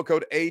 Promo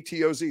code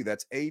ATOZ.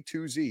 That's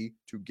A2Z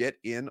to get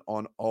in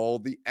on all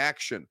the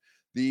action.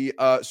 The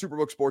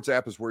Superbook Sports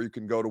app is where you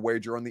can go to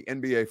wager on the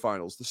NBA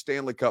Finals, the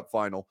Stanley Cup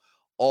Final,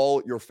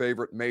 all your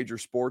favorite major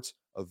sports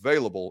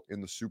available in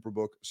the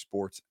Superbook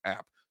Sports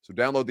app. So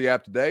download the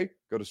app today.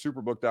 Go to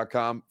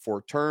superbook.com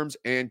for terms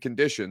and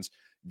conditions.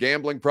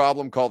 Gambling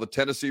problem, call the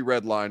Tennessee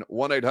Red Line,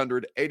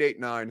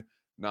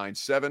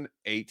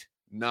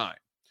 1-800-889-9789.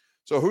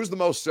 So who's the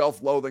most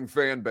self-loathing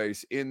fan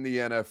base in the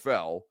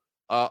NFL,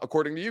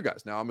 according to you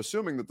guys? Now, I'm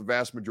assuming that the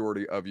vast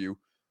majority of you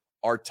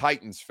are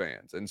Titans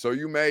fans, and so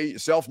you may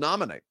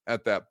self-nominate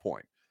at that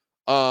point.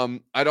 I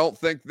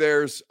think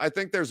there's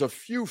a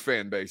few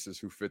fan bases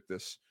who fit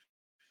this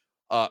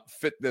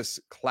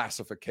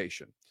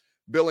classification.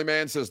 Billy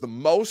Mann says the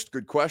most,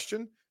 good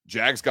question.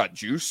 Jags got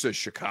juice, says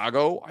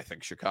Chicago. I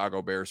think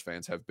Chicago Bears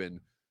fans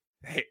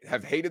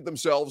have hated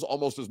themselves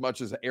almost as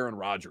much as Aaron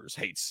Rodgers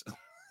hates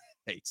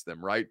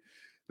them, right?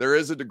 There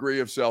is a degree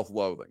of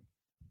self-loathing.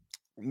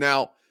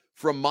 Now,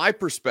 from my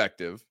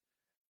perspective,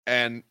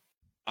 and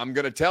I'm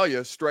going to tell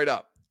you straight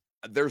up,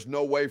 there's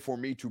no way for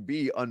me to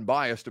be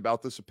unbiased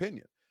about this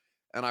opinion.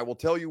 And I will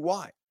tell you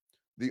why.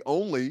 The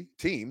only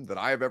team that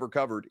I have ever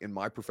covered in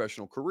my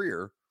professional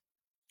career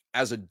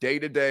as a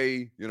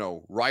day-to-day,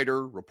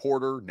 writer,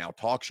 reporter, now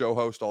talk show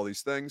host, all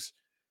these things,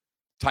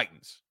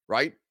 Titans,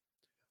 right?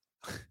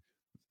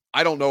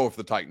 I don't know if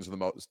the Titans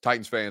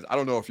fans, I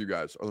don't know if you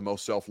guys are the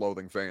most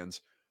self-loathing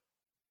fans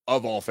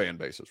of all fan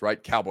bases,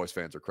 right? Cowboys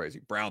fans are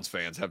crazy. Browns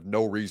fans have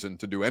no reason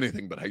to do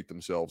anything but hate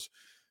themselves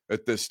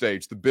at this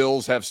stage. The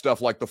Bills have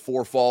stuff like the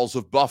Four Falls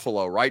of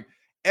Buffalo, right?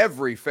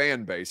 Every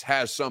fan base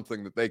has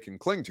something that they can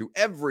cling to.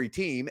 Every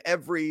team,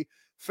 every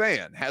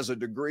fan has a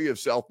degree of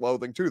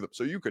self-loathing to them.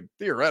 So you could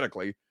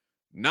theoretically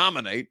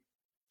nominate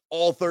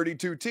all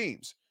 32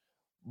 teams.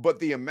 But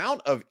the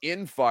amount of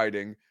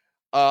infighting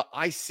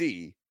I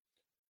see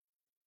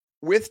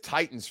with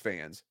Titans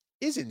fans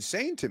is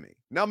insane to me.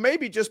 Now,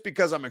 maybe just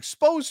because I'm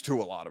exposed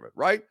to a lot of it,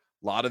 right?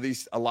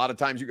 A lot of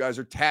times you guys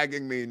are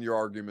tagging me in your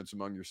arguments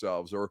among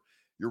yourselves, or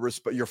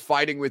you're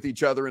fighting with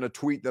each other in a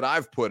tweet that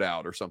I've put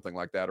out or something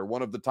like that, or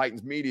one of the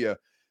Titans media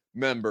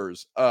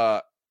members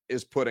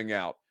is putting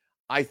out.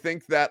 I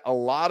think that a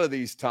lot of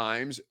these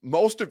times,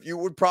 most of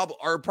you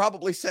are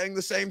probably saying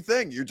the same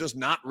thing. You're just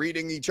not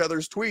reading each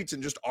other's tweets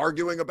and just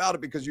arguing about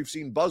it because you've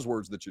seen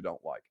buzzwords that you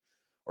don't like,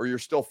 or you're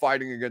still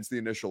fighting against the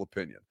initial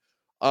opinion.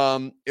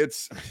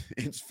 It's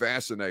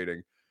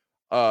fascinating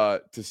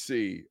to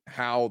see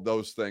how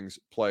those things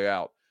play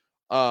out.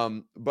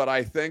 But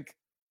I think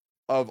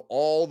of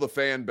all the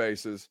fan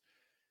bases,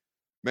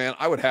 man,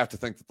 I would have to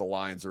think that the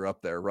Lions are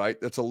up there, right?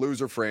 It's a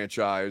loser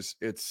franchise.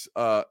 It's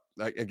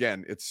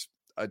again, it's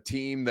a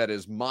team that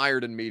is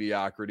mired in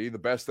mediocrity. The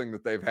best thing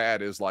that they've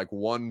had is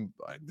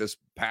this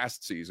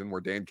past season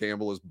where Dan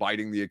Campbell is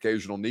biting the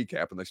occasional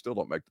kneecap and they still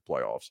don't make the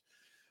playoffs.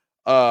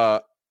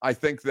 I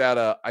think that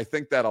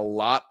a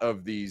lot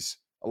of these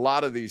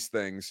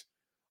things,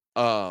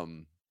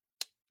 come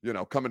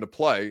into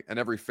play, and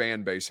every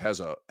fan base has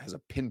a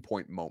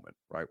pinpoint moment,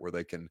 right, where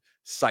they can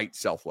cite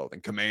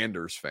self-loathing.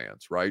 Commanders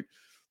fans, right?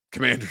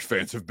 Commanders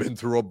fans have been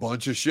through a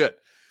bunch of shit.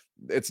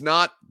 It's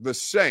not the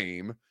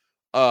same.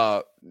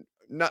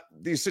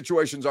 These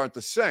situations aren't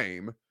the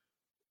same,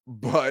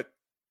 but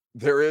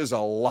there is a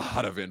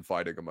lot of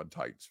infighting among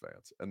Titans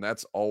fans. And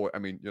that's always,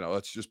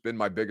 that's just been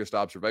my biggest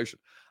observation.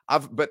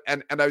 And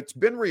it's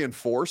been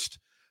reinforced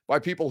by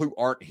people who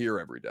aren't here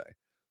every day.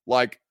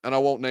 Like, and I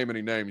won't name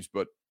any names,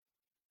 but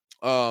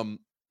friend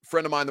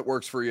of mine that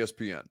works for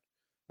ESPN,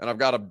 and I've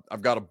got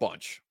a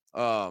bunch.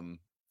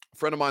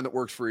 Friend of mine that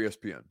works for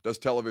ESPN, does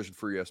television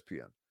for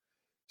ESPN,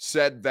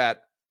 said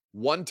that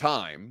one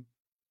time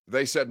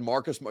they said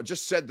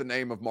just said the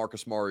name of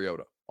Marcus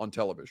Mariota on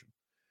television,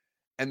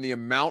 and the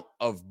amount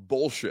of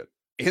bullshit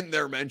in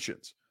their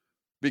mentions,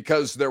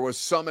 because there was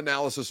some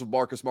analysis of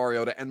Marcus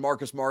Mariota, and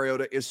Marcus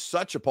Mariota is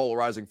such a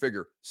polarizing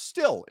figure,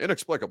 still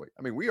inexplicably.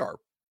 I mean, we are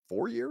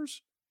 4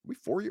 years. We're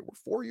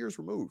 4 years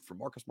removed from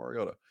Marcus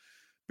Mariota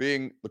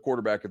being the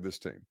quarterback of this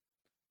team.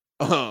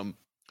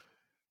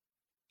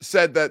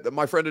 Said that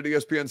my friend at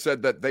ESPN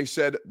said that they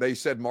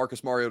said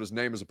Marcus Mariota's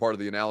name as a part of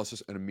the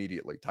analysis, and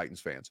immediately Titans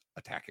fans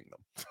attacking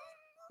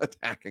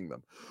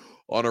them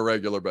on a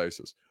regular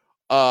basis.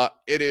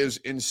 It is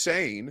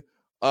insane.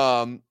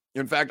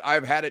 In fact,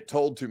 I've had it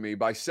told to me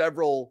by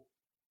several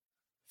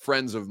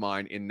friends of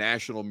mine in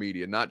national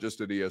media, not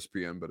just at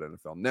ESPN, but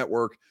NFL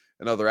Network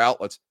and other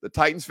outlets. The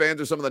Titans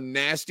fans are some of the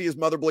nastiest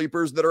mother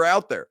bleepers that are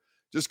out there,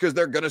 just because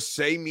they're going to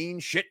say mean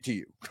shit to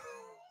you.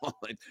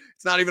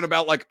 It's not even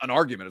about like an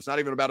argument. It's not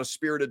even about a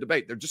spirited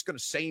debate. They're just going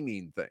to say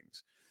mean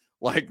things.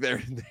 Like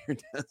there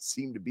does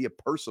seem to be a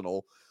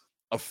personal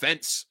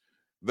offense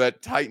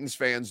that Titans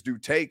fans do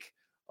take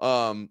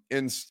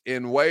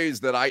in ways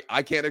that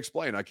I can't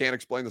explain. I can't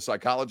explain the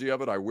psychology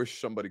of it. I wish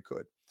somebody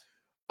could.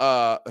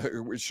 I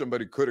wish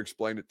somebody could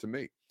explain it to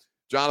me.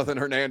 Jonathan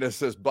Hernandez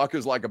says Buck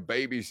is like a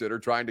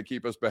babysitter trying to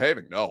keep us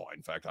behaving. No,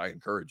 in fact, I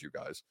encourage you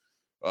guys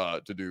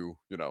to do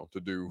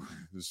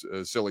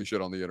silly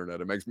shit on the internet.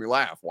 It makes me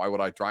laugh. Why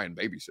would I try and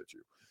babysit you?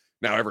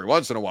 Now, every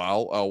once in a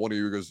while, one of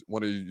you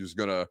is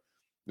gonna,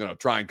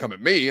 try and come at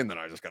me, and then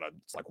I just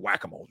it's like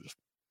whack-a-mole, just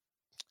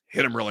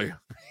hit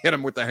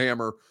him with the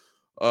hammer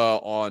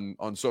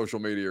on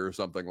social media or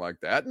something like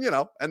that,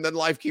 and then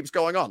life keeps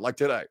going on, like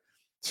today.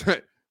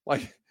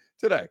 Like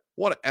today,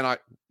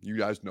 you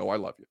guys know I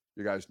love you.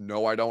 You guys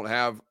know I don't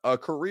have a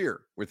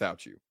career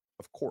without you.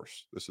 Of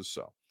course, this is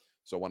so.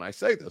 So when I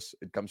say this,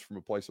 it comes from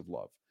a place of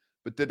love.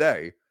 But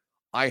today,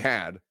 I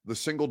had the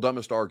single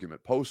dumbest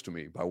argument posed to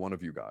me by one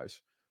of you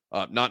guys.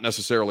 Not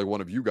necessarily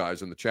one of you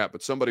guys in the chat,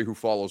 but somebody who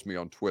follows me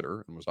on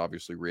Twitter and was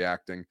obviously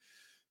reacting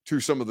to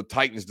some of the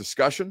Titans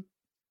discussion,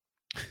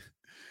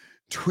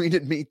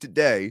 tweeted me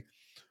today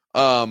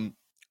on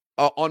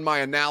my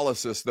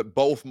analysis that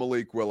both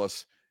Malik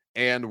Willis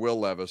and Will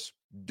Levis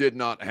did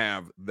not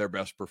have their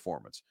best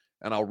performance.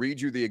 And I'll read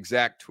you the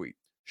exact tweet.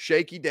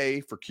 Shaky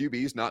day for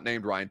QBs not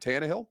named Ryan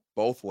Tannehill.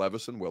 Both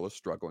Levis and Willis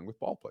struggling with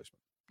ball placement.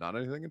 Not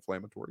anything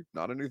inflammatory.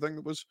 Not anything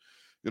that was,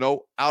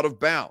 out of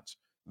bounds.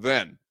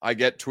 Then I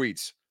get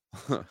tweets.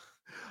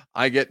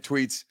 I get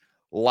tweets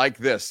like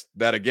this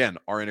that, again,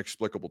 are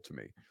inexplicable to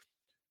me.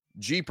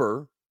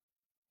 Jeeper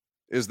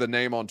is the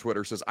name on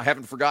Twitter, says, I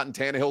haven't forgotten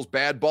Tannehill's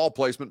bad ball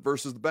placement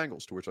versus the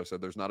Bengals, to which I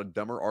said there's not a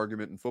dumber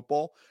argument in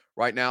football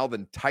right now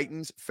than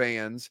Titans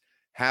fans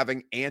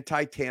having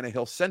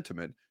anti-Tannehill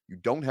sentiment. You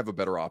don't have a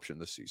better option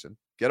this season.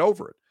 Get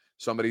over it.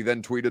 Somebody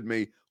then tweeted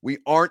me, we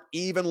aren't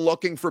even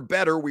looking for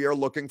better. We are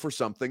looking for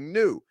something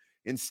new.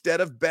 Instead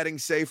of betting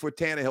safe with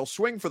Tannehill,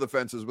 swing for the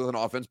fences with an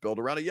offense built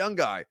around a young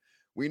guy.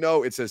 We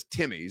know it says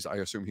Timmy's. I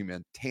assume he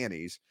meant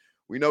Tanny's.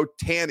 We know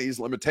Tanny's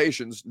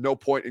limitations. No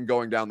point in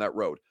going down that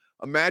road.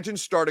 Imagine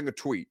starting a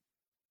tweet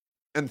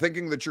and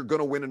thinking that you're going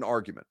to win an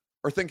argument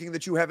or thinking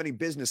that you have any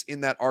business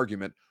in that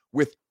argument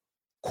with,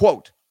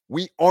 quote,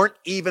 we aren't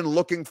even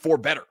looking for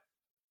better.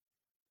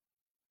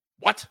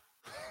 What?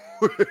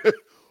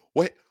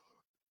 What?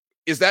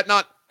 Is that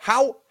not,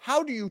 how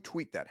do you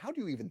tweet that? How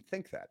do you even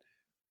think that?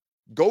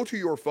 Go to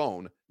your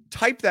phone,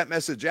 type that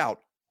message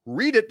out,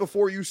 read it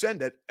before you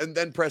send it, and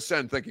then press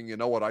send thinking, you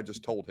know what, I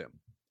just told him.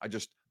 I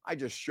just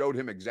showed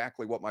him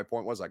exactly what my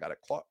point was. I got it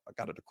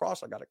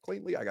across. I got it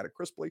cleanly. I got it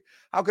crisply.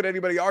 How could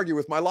anybody argue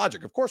with my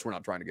logic? Of course we're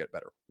not trying to get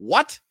better.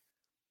 What?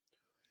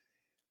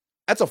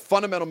 That's a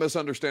fundamental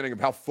misunderstanding of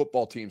how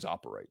football teams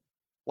operate.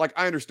 Like,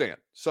 I understand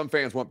some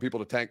fans want people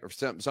to tank, or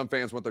some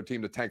fans want their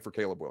team to tank for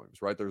Caleb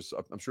Williams, right?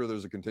 I'm sure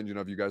there's a contingent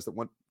of you guys that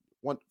want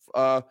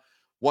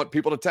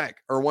people to tank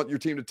or want your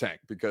team to tank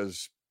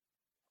because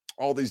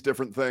all these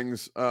different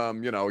things. You're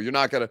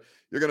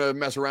gonna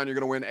mess around. You're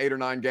gonna win 8 or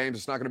 9 games.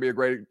 It's not gonna be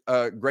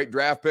a great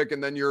draft pick,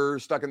 and then you're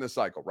stuck in this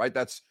cycle, right?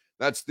 That's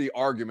the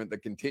argument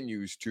that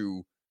continues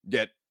to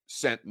get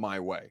sent my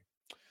way,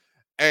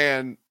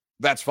 and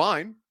that's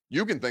fine.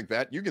 You can think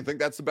that. You can think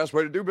that's the best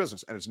way to do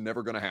business, and it's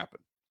never going to happen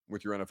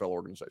with your NFL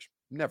organization.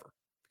 Never,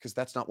 because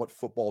that's not what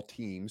football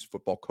teams,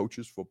 football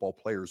coaches, football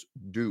players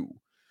do.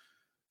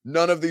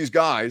 None of these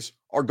guys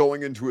are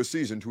going into a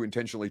season to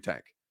intentionally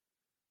tank.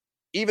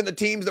 Even the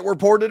teams that were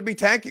reported to be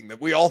tanking, that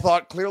we all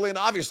thought clearly and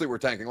obviously were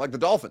tanking, like the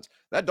Dolphins.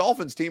 That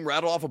Dolphins team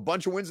rattled off a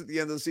bunch of wins at the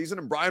end of the season,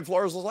 and Brian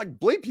Flores was like,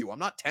 bleep you, I'm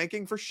not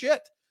tanking for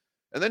shit.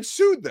 And then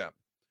sued them.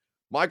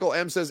 Michael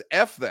M. says,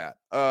 F that.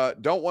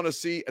 Don't want to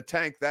see a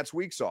tank. That's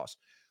weak sauce.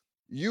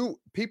 You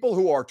people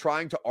who are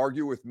trying to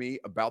argue with me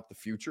about the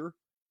future,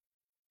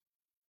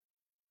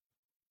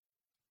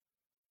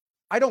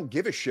 I don't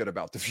give a shit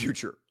about the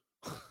future.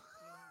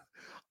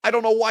 I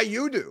don't know why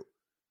you do.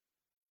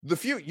 The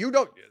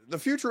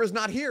future is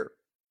not here.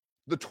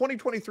 The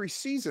 2023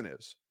 season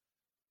is.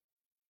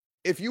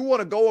 If you want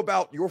to go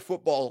about your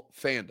football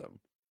fandom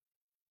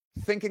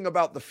thinking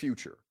about the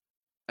future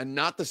and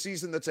not the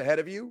season that's ahead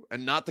of you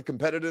and not the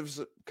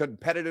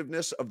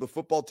competitiveness of the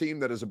football team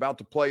that is about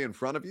to play in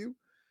front of you,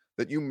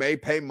 that you may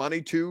pay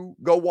money to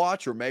go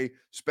watch or may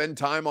spend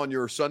time on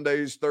your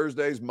Sundays,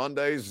 Thursdays,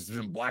 Mondays,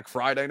 Black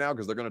Friday now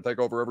because they're going to take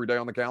over every day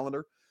on the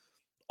calendar.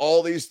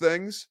 All these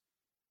things.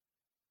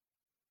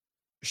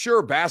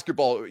 Sure,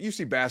 basketball, you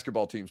see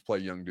basketball teams play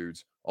young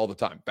dudes all the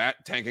time.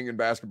 Tanking in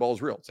basketball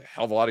is real. It's a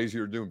hell of a lot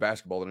easier to do in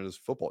basketball than it is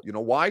football. You know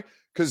why?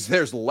 Because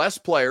there's less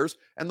players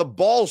and the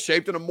ball's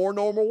shaped in a more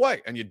normal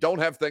way. And you don't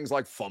have things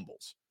like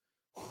fumbles.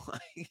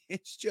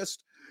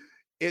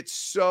 It's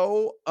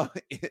so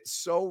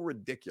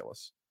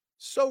ridiculous.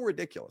 So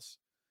ridiculous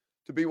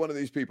to be one of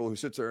these people who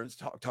sits there and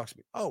talks to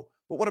me. Oh,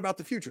 but what about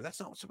the future? That's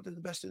not what's in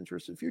the best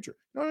interest of the future.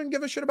 You don't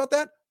give a shit about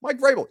that? Mike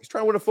Vrabel, he's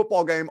trying to win a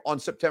football game on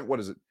September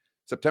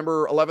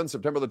 11th,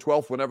 September the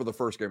 12th, whenever the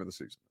first game of the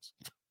season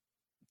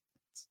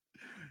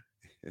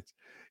is.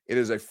 It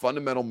is a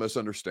fundamental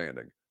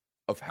misunderstanding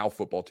of how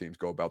football teams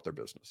go about their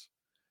business.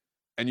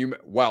 And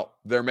while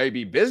there may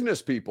be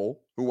business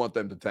people who want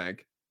them to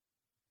tank,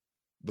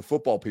 the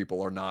football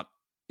people are not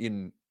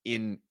in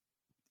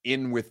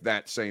with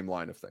that same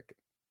line of thinking.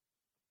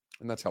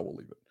 And that's how we'll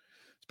leave it.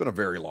 It's been a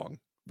very long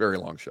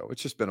show.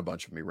 It's just been a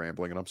bunch of me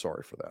rambling, and I'm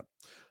sorry for that.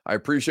 I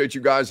appreciate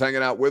you guys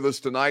hanging out with us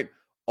tonight.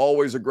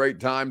 Always a great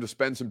time to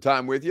spend some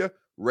time with you.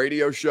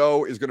 Radio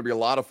show is going to be a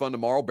lot of fun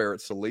tomorrow.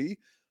 Barrett Sallee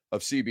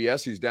of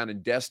CBS. He's down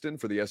in Destin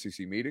for the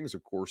SEC meetings.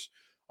 Of course,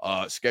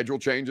 schedule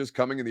changes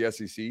coming in the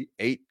SEC.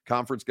 8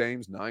 conference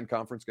games, 9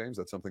 conference games.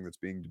 That's something that's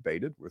being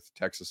debated with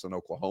Texas and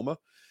Oklahoma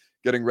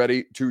getting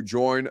ready to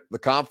join the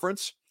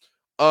conference.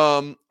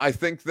 I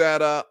think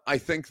that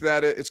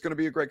it's going to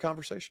be a great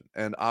conversation.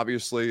 And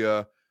obviously,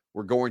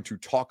 we're going to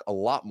talk a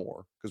lot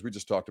more because we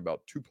just talked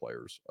about 2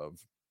 players of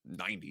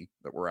 90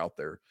 that were out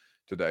there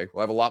today.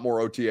 We'll have a lot more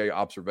OTA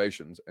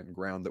observations and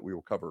ground that we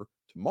will cover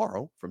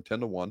tomorrow from 10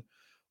 to 1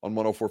 on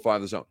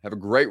 104.5 The Zone. Have a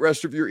great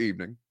rest of your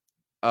evening.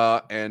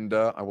 And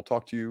I will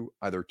talk to you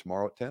either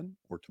tomorrow at 10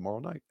 or tomorrow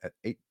night at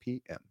 8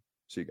 p.m.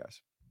 See you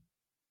guys.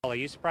 Are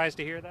you surprised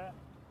to hear that?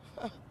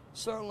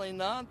 Certainly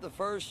not. The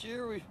first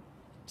year we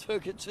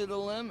took it to the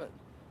limit.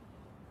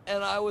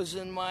 And I was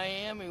in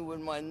Miami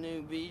with my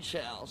new beach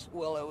house.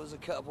 Well, it was a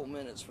couple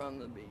minutes from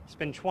the beach. It's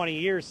been 20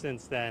 years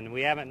since then.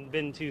 We haven't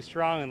been too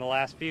strong in the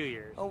last few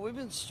years. Oh, we've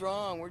been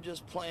strong. We're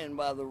just playing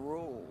by the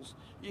rules.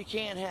 You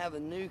can't have a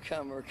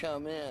newcomer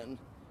come in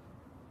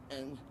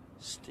and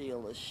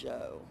steal the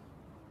show.